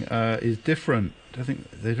cooling is different. I think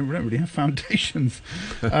they don't really have foundations.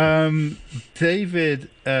 David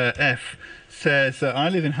F. says, I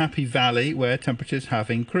live in Happy Valley where temperatures have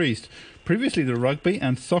increased. Previously, the rugby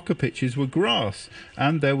and soccer pitches were grass,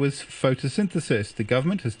 and there was photosynthesis. The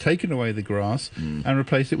government has taken away the grass and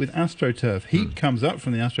replaced it with AstroTurf. Heat comes up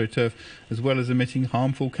from the AstroTurf, as well as emitting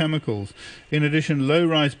harmful chemicals. In addition,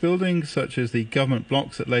 low-rise buildings, such as the government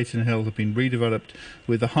blocks at Leighton Hill, have been redeveloped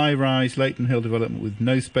with the high-rise Leighton Hill development with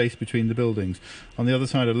no space between the buildings. On the other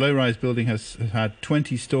side, a low-rise building has had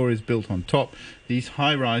 20 stories built on top. These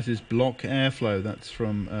high-rises block airflow. That's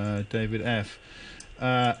from David F.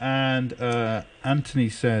 And Anthony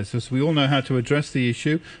says, as we all know how to address the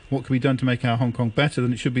issue, what can be done to make our Hong Kong better,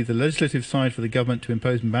 then it should be the legislative side for the government to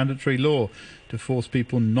impose mandatory law to force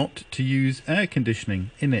people not to use air conditioning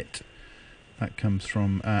in it. That comes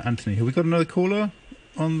from Anthony. Have we got another caller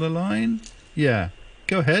on the line? Yeah.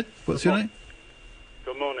 Go ahead. What's your name?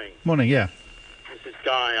 Good morning. Morning, yeah. This is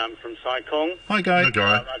Guy. I'm from Sai Kung. Hi, Guy. Hi,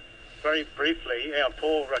 Guy. I'm very briefly,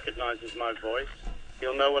 Paul recognizes my voice.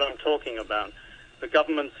 He'll know what I'm talking about. The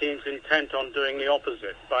government seems intent on doing the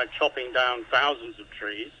opposite by chopping down thousands of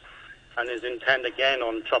trees, and is intent again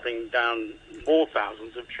on chopping down more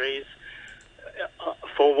thousands of trees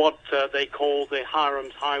for what they call the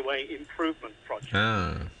Hiram's Highway Improvement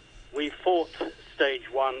Project. We fought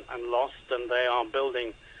stage 1 and lost, and they are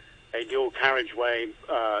building a dual carriageway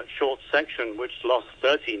short section which lost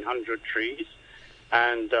 1,300 trees,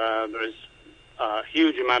 and there is a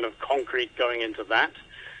huge amount of concrete going into that.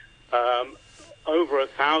 Over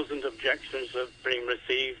 1,000 objections have been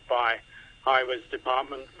received by Highways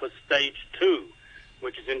Department for stage 2,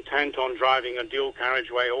 which is intent on driving a dual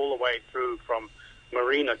carriageway all the way through from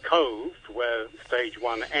Marina Cove, where stage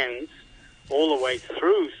 1 ends, all the way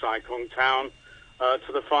through Sai Kung Town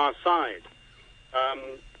to the far side.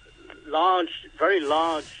 Very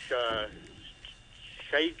large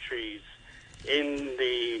shade trees in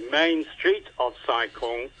the main street of Sai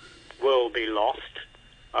Kung will be lost,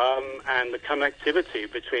 and the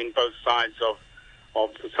connectivity between both sides of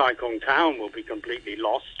the Sai Kung Town will be completely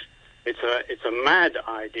lost. It's a mad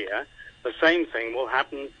idea. The same thing will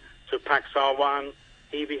happen to Pak Sa Wan,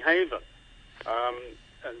 Hebe Haven,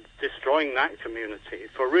 and destroying that community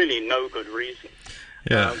for really no good reason.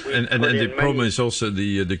 Yeah, and the problem is also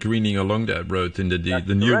the greening along that road, and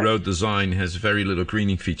the new road design has very little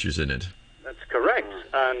greening features in it. That's correct.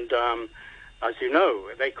 And as you know,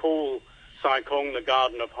 they call Sai Kung the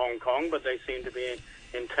Garden of Hong Kong, but they seem to be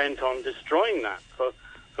intent on destroying that for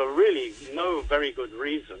really no very good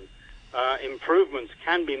reason. Improvements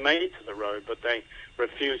can be made to the road, but they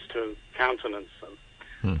refuse to countenance them.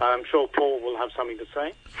 I'm sure Paul will have something to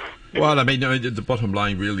say. Well, I mean, the bottom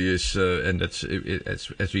line really is, and that's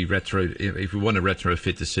as we if we want to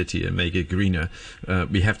retrofit the city and make it greener,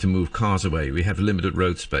 we have to move cars away. We have limited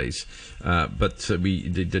road space, but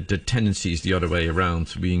the tendency is the other way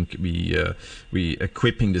around. We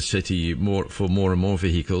equipping the city for more and more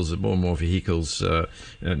vehicles. More and more vehicles,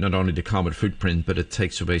 not only the carbon footprint, but it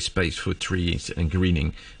takes away space for trees and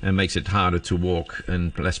greening, and makes it harder to walk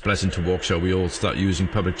and less pleasant to walk. So we all start using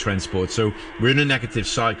public transport. So we're in a negative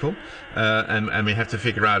cycle, and we have to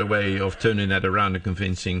figure out a way of turning that around and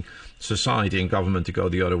convincing society and government to go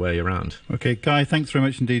the other way around. Okay, Guy, thanks very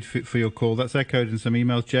much indeed for your call. That's echoed in some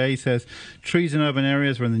emails. Jay says, trees in urban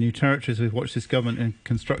areas are in the new territories. We've watched this government in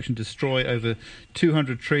construction destroy over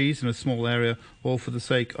 200 trees in a small area, all for the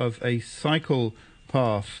sake of a cycle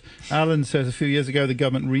path. Alan says a few years ago the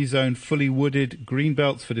government rezoned fully wooded green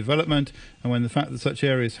belts for development, and when the fact that such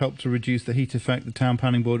areas helped to reduce the heat effect, the town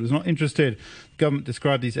planning board was not interested. The government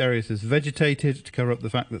described these areas as vegetated to cover up the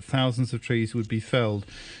fact that thousands of trees would be felled.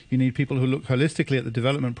 You need people who look holistically at the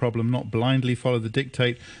development problem, not blindly follow the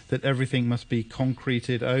dictate that everything must be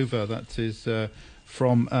concreted over. That is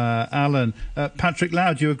from Alan. Patrick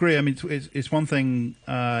Lau, do you agree? I mean, it's one thing,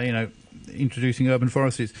 introducing urban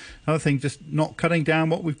forestry. Another thing, just not cutting down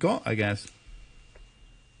what we've got, I guess.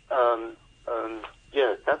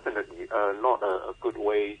 Yeah, definitely not a good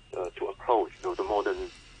way to approach the modern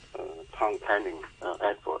town planning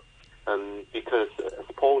effort. Because, as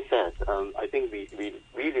Paul said, I think we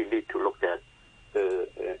really need to look at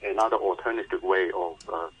another alternative way of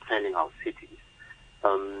planning our cities.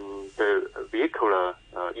 The vehicular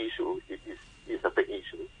issue is a big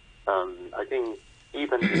issue. I think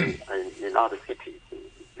even in other cities, in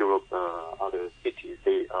Europe, other cities,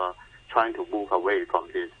 they are trying to move away from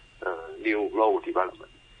this new road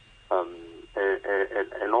development.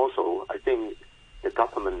 And also, I think the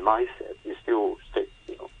government mindset is still stick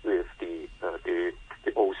with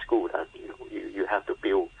the old school that you have to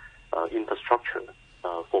build infrastructure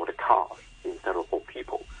for the cars instead of for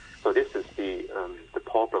people. So this is the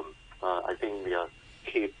problem. I think we are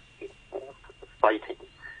keep fighting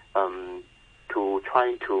to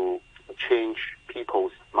trying to change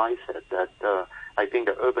people's mindset that I think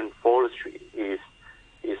the urban forestry is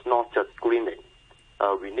not just greening.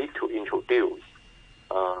 We need to introduce,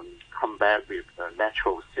 come back with a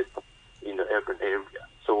natural system in the urban area.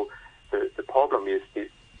 So the problem is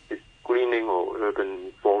greening or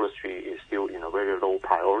urban forestry is still in a very low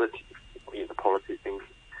priority in the policy thinking.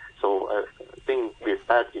 So I think with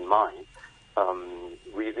that in mind,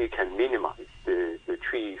 we can minimize the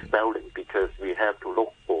tree felling because we have to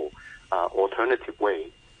look for alternative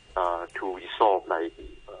way to resolve like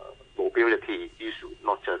mobility issues,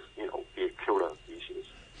 not just vehicular issues.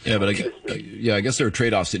 Yeah, but I guess there are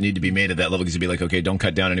trade-offs that need to be made at that level, because you'd be like, okay, don't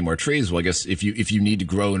cut down any more trees. Well, I guess if you need to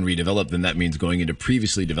grow and redevelop, then that means going into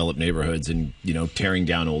previously developed neighborhoods and, tearing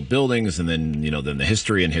down old buildings, and then, then the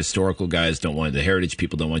history and historical guys don't want, the heritage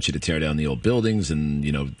people don't want you to tear down the old buildings, and,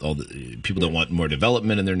 all the people don't want more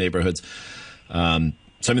development in their neighborhoods.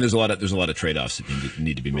 So I mean, there's a lot of trade-offs that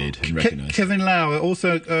need to be made and recognized. Kevin Lau,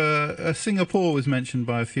 also Singapore was mentioned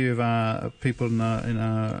by a few of our people in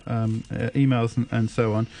our emails and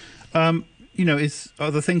so on. Are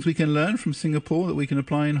there things we can learn from Singapore that we can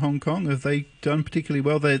apply in Hong Kong? Have they done particularly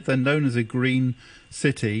well? They're known as a green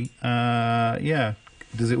city. Does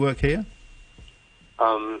it work here?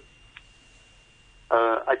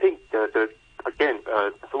 I think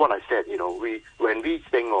so what I said, when we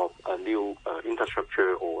think of a new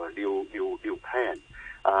infrastructure or a new plan,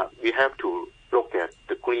 we have to look at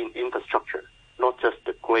the green infrastructure, not just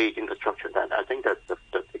the grey infrastructure. That I think that's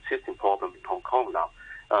the existing problem in Hong Kong now.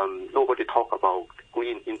 Nobody talk about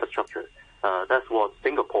green infrastructure. That's what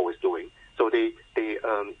Singapore is doing. So they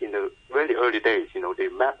in the very early days, they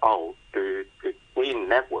map out the green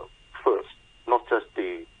network first, not just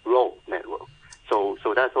the road network.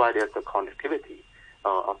 So that's why there's the connectivity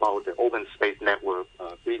about the open space network,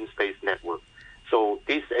 green space network. So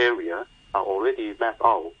this area are already mapped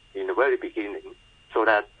out in the very beginning, so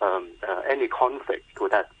that any conflict to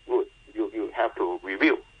that route, you have to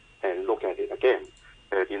review and look at it again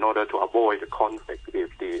in order to avoid the conflict with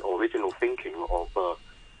the original thinking of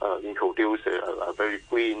introduce a very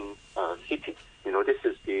green city. This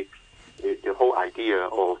is the whole idea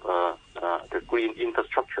of the green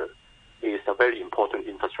infrastructure is a very important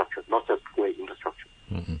infrastructure, not just grey infrastructure.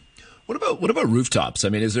 Mm-hmm. What about rooftops? I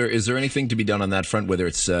mean, is there anything to be done on that front? Whether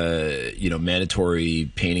it's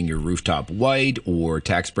mandatory painting your rooftop white or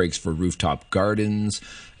tax breaks for rooftop gardens,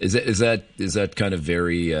 is that kind of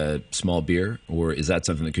very small beer, or is that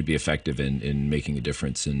something that could be effective in making a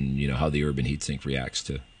difference in how the urban heat sink reacts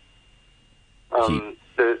to heat?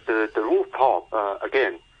 The rooftop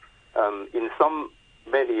again in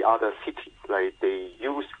many other cities, like they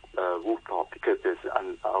use rooftop because it's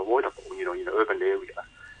unavoidable. In the urban area,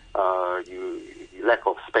 you lack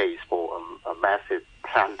of space for a massive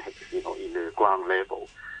planting, in the ground level.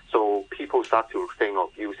 So people start to think of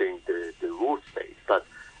using the roof space. But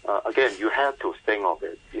again, you have to think of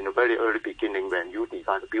it in the very early beginning when you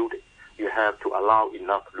design the building. You have to allow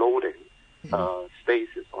enough loading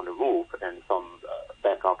spaces on the roof and some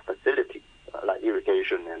backup facilities like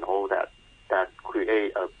irrigation and all that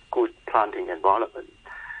create a good planting environment.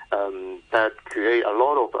 That create a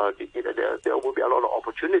lot of there will be a lot of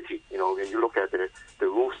opportunity. When you look at the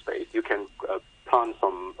roof space, you can plant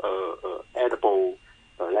some edible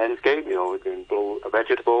landscape. We can grow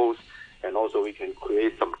vegetables, and also we can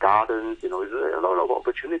create some gardens. There's a lot of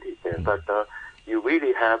opportunities there. But you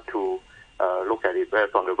really have to look at it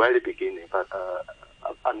from the very beginning. But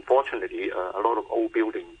unfortunately, a lot of old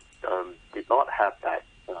buildings did not have that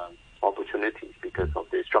opportunities because of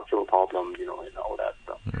the structural problem, and all that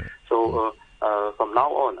stuff. So from now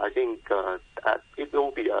on, I think that it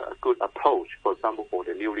will be a good approach, for example, for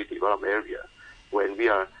the newly developed area, when we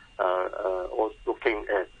are also looking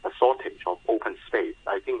at a shortage of open space.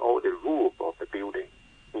 I think all the roof of the building,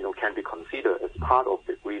 can be considered as part of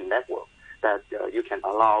the green network, that you can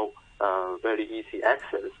allow very easy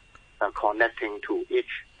access connecting to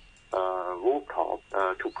each rooftop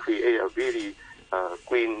to create a really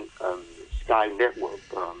green sky network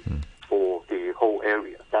for the whole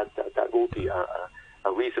area. That will be a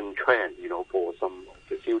recent trend, for some of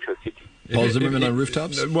the future cities. Paul Zimmerman on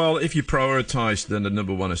rooftops? Well, if you prioritize, then the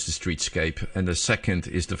number one is the streetscape, and the second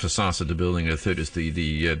is the facades of the building, and the third is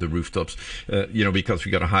the rooftops. Because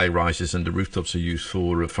we got high rises, and the rooftops are used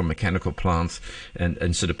for mechanical plants,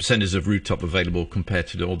 and so the percentage of rooftop available compared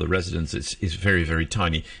to all the residents is very, very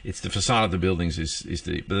tiny. It's the facade of the buildings is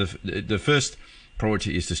the first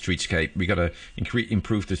priority is the streetscape. We got to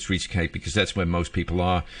improve the streetscape because that's where most people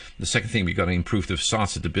are. The second thing, we got to improve the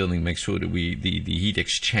facades of the building, make sure that the heat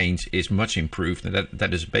exchange is much improved, and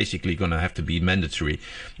that is basically going to have to be mandatory.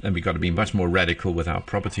 And we got to be much more radical with our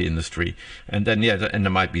property industry. And then and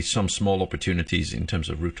there might be some small opportunities in terms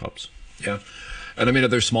of rooftops. Yeah. And I mean, are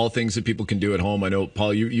there small things that people can do at home? I know,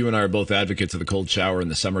 Paul, you and I are both advocates of the cold shower in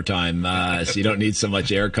the summertime, so you don't need so much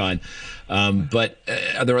aircon. But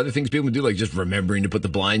are there other things people can do, like just remembering to put the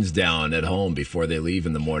blinds down at home before they leave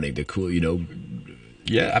in the morning to cool,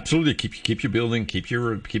 Yeah, absolutely. Keep your building, keep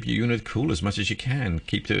your unit cool as much as you can.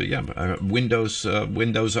 Keep the windows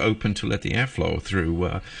open to let the airflow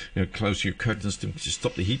through. Close your curtains to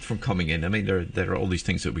stop the heat from coming in. I mean, there are all these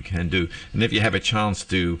things that we can do. And if you have a chance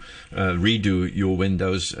to redo your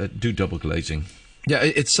windows, do double glazing. Yeah,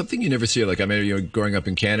 it's something you never see. Like, I mean, growing up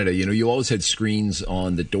in Canada, you always had screens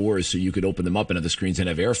on the doors so you could open them up and have the screens and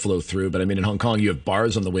have airflow through. But I mean, in Hong Kong, you have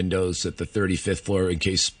bars on the windows at the 35th floor in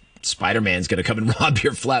case Spider-Man's going to come and rob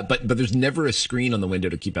your flat. But there's never a screen on the window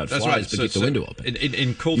to keep out flies, right. but keep the window open.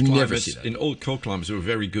 In cold climates, in old cold climates, we were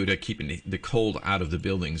very good at keeping the cold out of the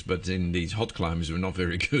buildings. But in these hot climates, we're not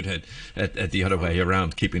very good at the other way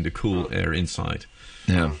around, keeping the cool air inside.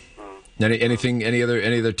 Yeah. Any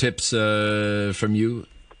other tips from you,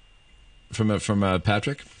 from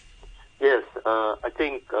Patrick? Yes, I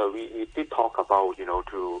think we did talk about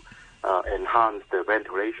to enhance the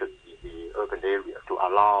ventilation in the urban area to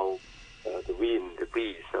allow the wind, the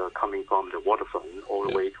breeze coming from the waterfront all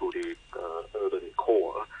the way to the urban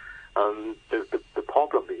core. The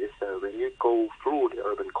problem is when you go through the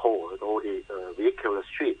urban core or the vehicular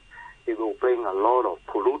street, it will bring a lot of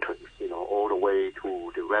pollutants, all the way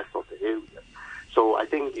to the rest of the area. So I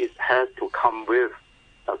think it has to come with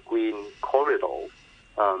a green corridor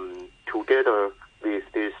together with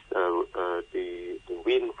this the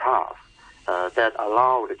wind path that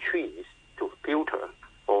allow the trees to filter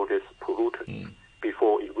all this pollutant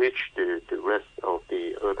before it reach the rest of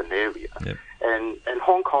the urban area. Yep. And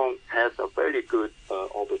Hong Kong has a very good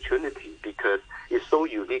opportunity because it's so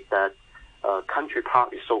unique that Country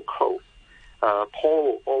Park is so close.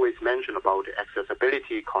 Paul always mentioned about the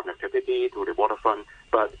accessibility, connectivity to the waterfront,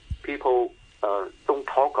 but people don't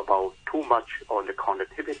talk about too much on the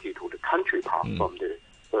connectivity to the country park from the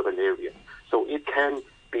urban area. So it can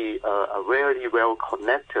be a very well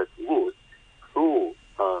connected route through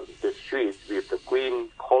the streets with the green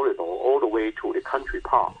corridor all the way to the country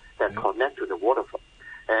park that connect to the waterfront.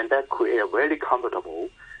 And that create a very comfortable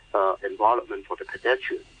environment for the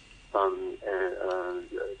pedestrians.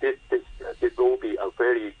 This will be a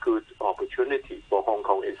very good opportunity for Hong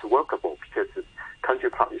Kong. It's workable because the country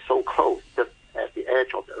park is so close, just at the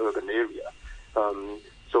edge of the urban area.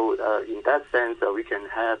 So in that sense, we can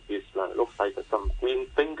have this looks like some green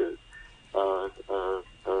fingers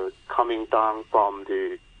coming down from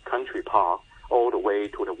the country park all the way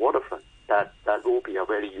to the waterfront. That will be a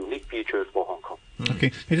very unique feature for Hong Kong.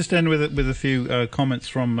 Okay, I just end with a few comments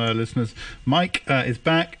from listeners. Mike is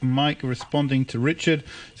back. Mike, responding to Richard,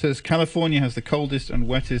 says California has the coldest and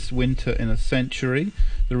wettest winter in a century.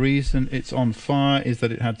 The reason it's on fire is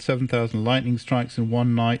that it had 7,000 lightning strikes in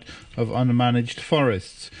one night of unmanaged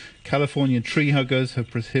forests. California tree huggers have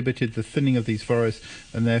prohibited the thinning of these forests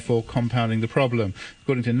and therefore compounding the problem.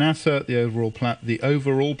 According to NASA, the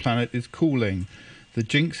overall planet is cooling. The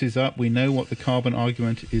jinx is up. We know what the carbon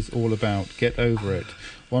argument is all about. Get over it.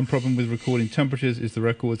 One problem with recording temperatures is the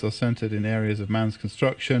records are centred in areas of man's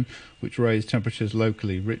construction, which raise temperatures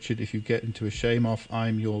locally. Richard, if you get into a shame off,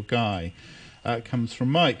 I'm your guy. Comes from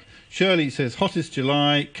Mike. Shirley says, hottest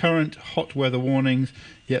July, current hot weather warnings,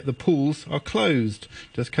 yet the pools are closed.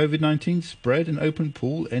 Does COVID-19 spread in open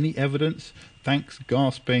pool? Any evidence? Thanks,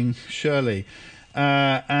 gasping Shirley.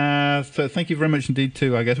 So thank you very much indeed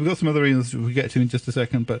too, I guess. We've got some other emails we'll get to in just a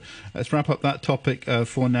second, but let's wrap up that topic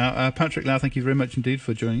for now. Patrick Lau, thank you very much indeed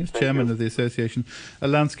for joining us, Chairman of the Association of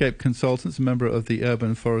Landscape Consultants, a member of the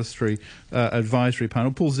Urban Forestry Advisory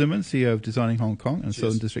Panel. Paul Zimmerman, CEO of Designing Hong Kong and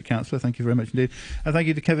Southern District Councillor, thank you very much indeed. And thank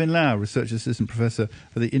you to Kevin Lau, Research Assistant Professor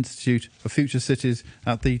at the Institute of Future Cities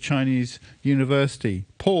at the Chinese University.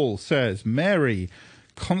 Paul says, Mary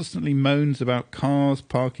constantly moans about cars,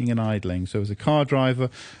 parking and idling. So as a car driver,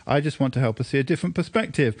 I just want to help her see a different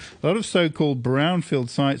perspective. A lot of so-called brownfield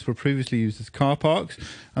sites were previously used as car parks,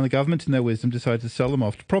 and the government, in their wisdom, decided to sell them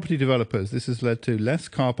off to property developers. This has led to less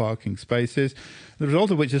car parking spaces, the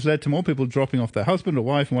result of which has led to more people dropping off their husband or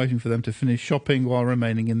wife and waiting for them to finish shopping while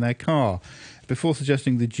remaining in their car. Before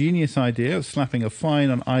suggesting the genius idea of slapping a fine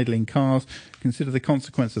on idling cars, consider the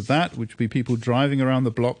consequence of that, which would be people driving around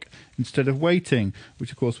the block instead of waiting,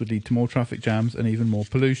 which of course would lead to more traffic jams and even more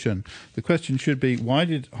pollution. The question should be, why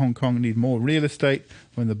did Hong Kong need more real estate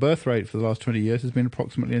when the birth rate for the last 20 years has been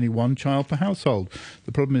approximately only one child per household?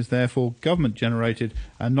 The problem is therefore government generated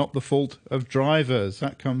and not the fault of drivers.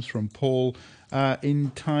 That comes from Paul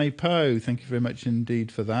in Taipo. Thank you very much indeed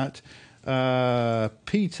for that.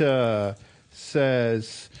 Peter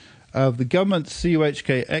says, the government's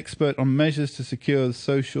CUHK expert on measures to secure the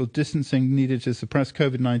social distancing needed to suppress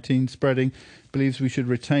COVID-19 spreading believes we should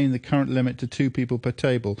retain the current limit to 2 people per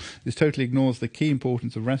table. This totally ignores the key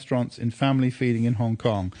importance of restaurants in family feeding in Hong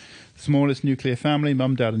Kong. The smallest nuclear family,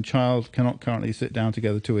 mum, dad and child, cannot currently sit down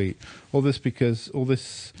together to eat. All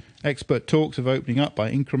this expert talks of opening up by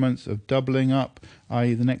increments of doubling up,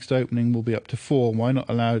 i.e. the next opening will be up to 4. Why not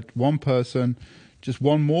allow one person just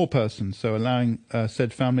one more person, so allowing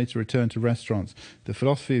said family to return to restaurants. The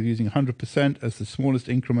philosophy of using 100% as the smallest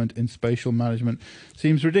increment in spatial management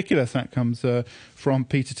seems ridiculous. That comes from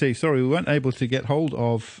Peter T. Sorry, we weren't able to get hold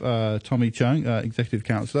of Tommy Chung, Executive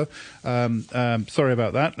Councillor. Sorry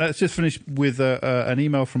about that. Let's just finish with an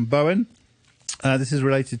email from Bowen. This is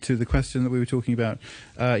related to the question that we were talking about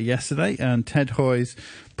yesterday and Ted Hoy's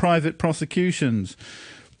private prosecutions.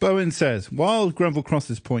 Bowen says, while Grenville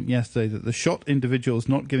Cross's point yesterday that the shot individuals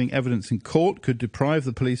not giving evidence in court could deprive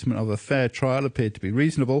the policeman of a fair trial appeared to be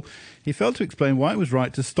reasonable, he failed to explain why it was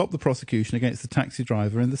right to stop the prosecution against the taxi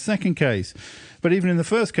driver in the second case. But even in the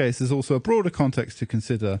first case, there's also a broader context to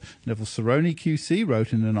consider. Neville Cerrone QC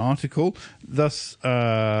wrote in an article thus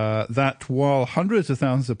that while hundreds of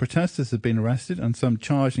thousands of protesters have been arrested and some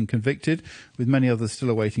charged and convicted, with many others still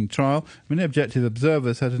awaiting trial, many objective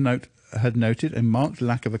observers had noted a marked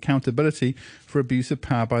lack of accountability for abuse of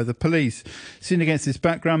power by the police. Seen against this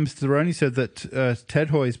background, Mr. Cerrone said that Ted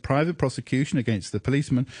Hoy's private prosecution against the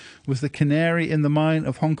policeman was the canary in the mine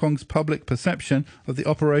of Hong Kong's public perception of the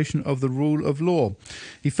operation of the rule of law.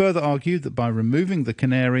 He further argued that by removing the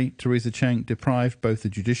canary, Theresa Cheng deprived both the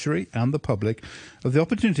judiciary and the public of the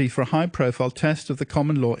opportunity for a high-profile test of the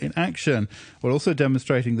common law in action, while also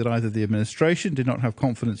demonstrating that either the administration did not have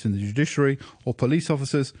confidence in the judiciary or police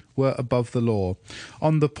officers were above the law.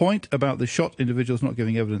 On the point about the shot individuals not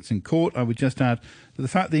giving evidence in court, I would just add that the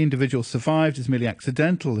fact the individual survived is merely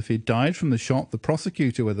accidental. If he died from the shot, the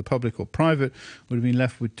prosecutor, whether public or private, would have been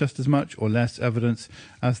left with just as much or less evidence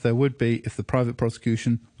as there would be if the private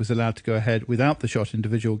prosecution was allowed to go ahead without the shot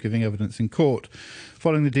individual giving evidence in court.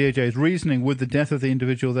 Following the DOJ's reasoning, would the death of the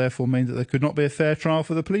individual therefore mean that there could not be a fair trial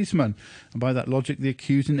for the policeman? And by that logic, the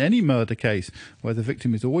accused in any murder case, where the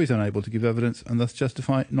victim is always unable to give evidence and thus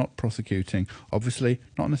justify not prosecuting? Obviously,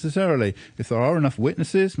 not necessarily. If there are enough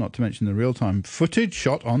witnesses, not to mention the real-time footage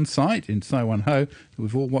shot on site in Sai Wan Ho that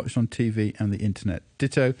we've all watched on TV and the internet.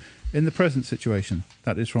 Ditto in the present situation.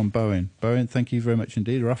 That is from Bowen. Bowen, thank you very much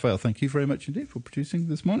indeed. Raphael, thank you very much indeed for producing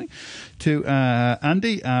this morning. To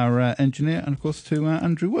Andy, our engineer, and of course to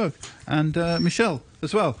Andrew Work. And Michelle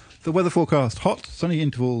as well. The weather forecast: hot, sunny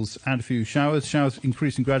intervals and a few showers. Showers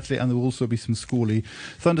increasing gradually, and there will also be some squally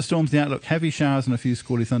thunderstorms. The outlook: heavy showers and a few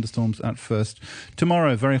squally thunderstorms at first.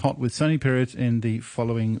 Tomorrow, very hot with sunny periods in the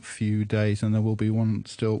following few days, and there will be one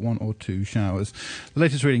or two showers. The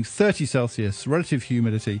latest readings: 30 Celsius, relative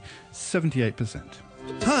humidity 78%.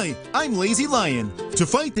 Hi, I'm Lazy Lion. To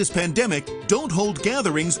fight this pandemic, don't hold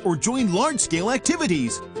gatherings or join large-scale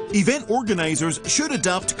activities. Event organizers should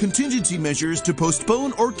adopt contingency measures to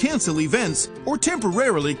postpone or cancel events or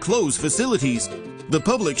temporarily close facilities. The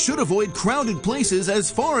public should avoid crowded places as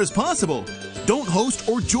far as possible. Don't host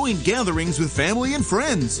or join gatherings with family and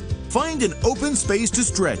friends. Find an open space to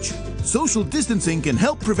stretch. Social distancing can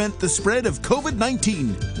help prevent the spread of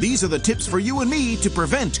COVID-19. These are the tips for you and me to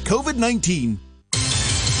prevent COVID-19.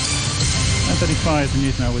 9:35, the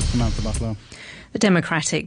news now with Samantha Buffalo. The Democratic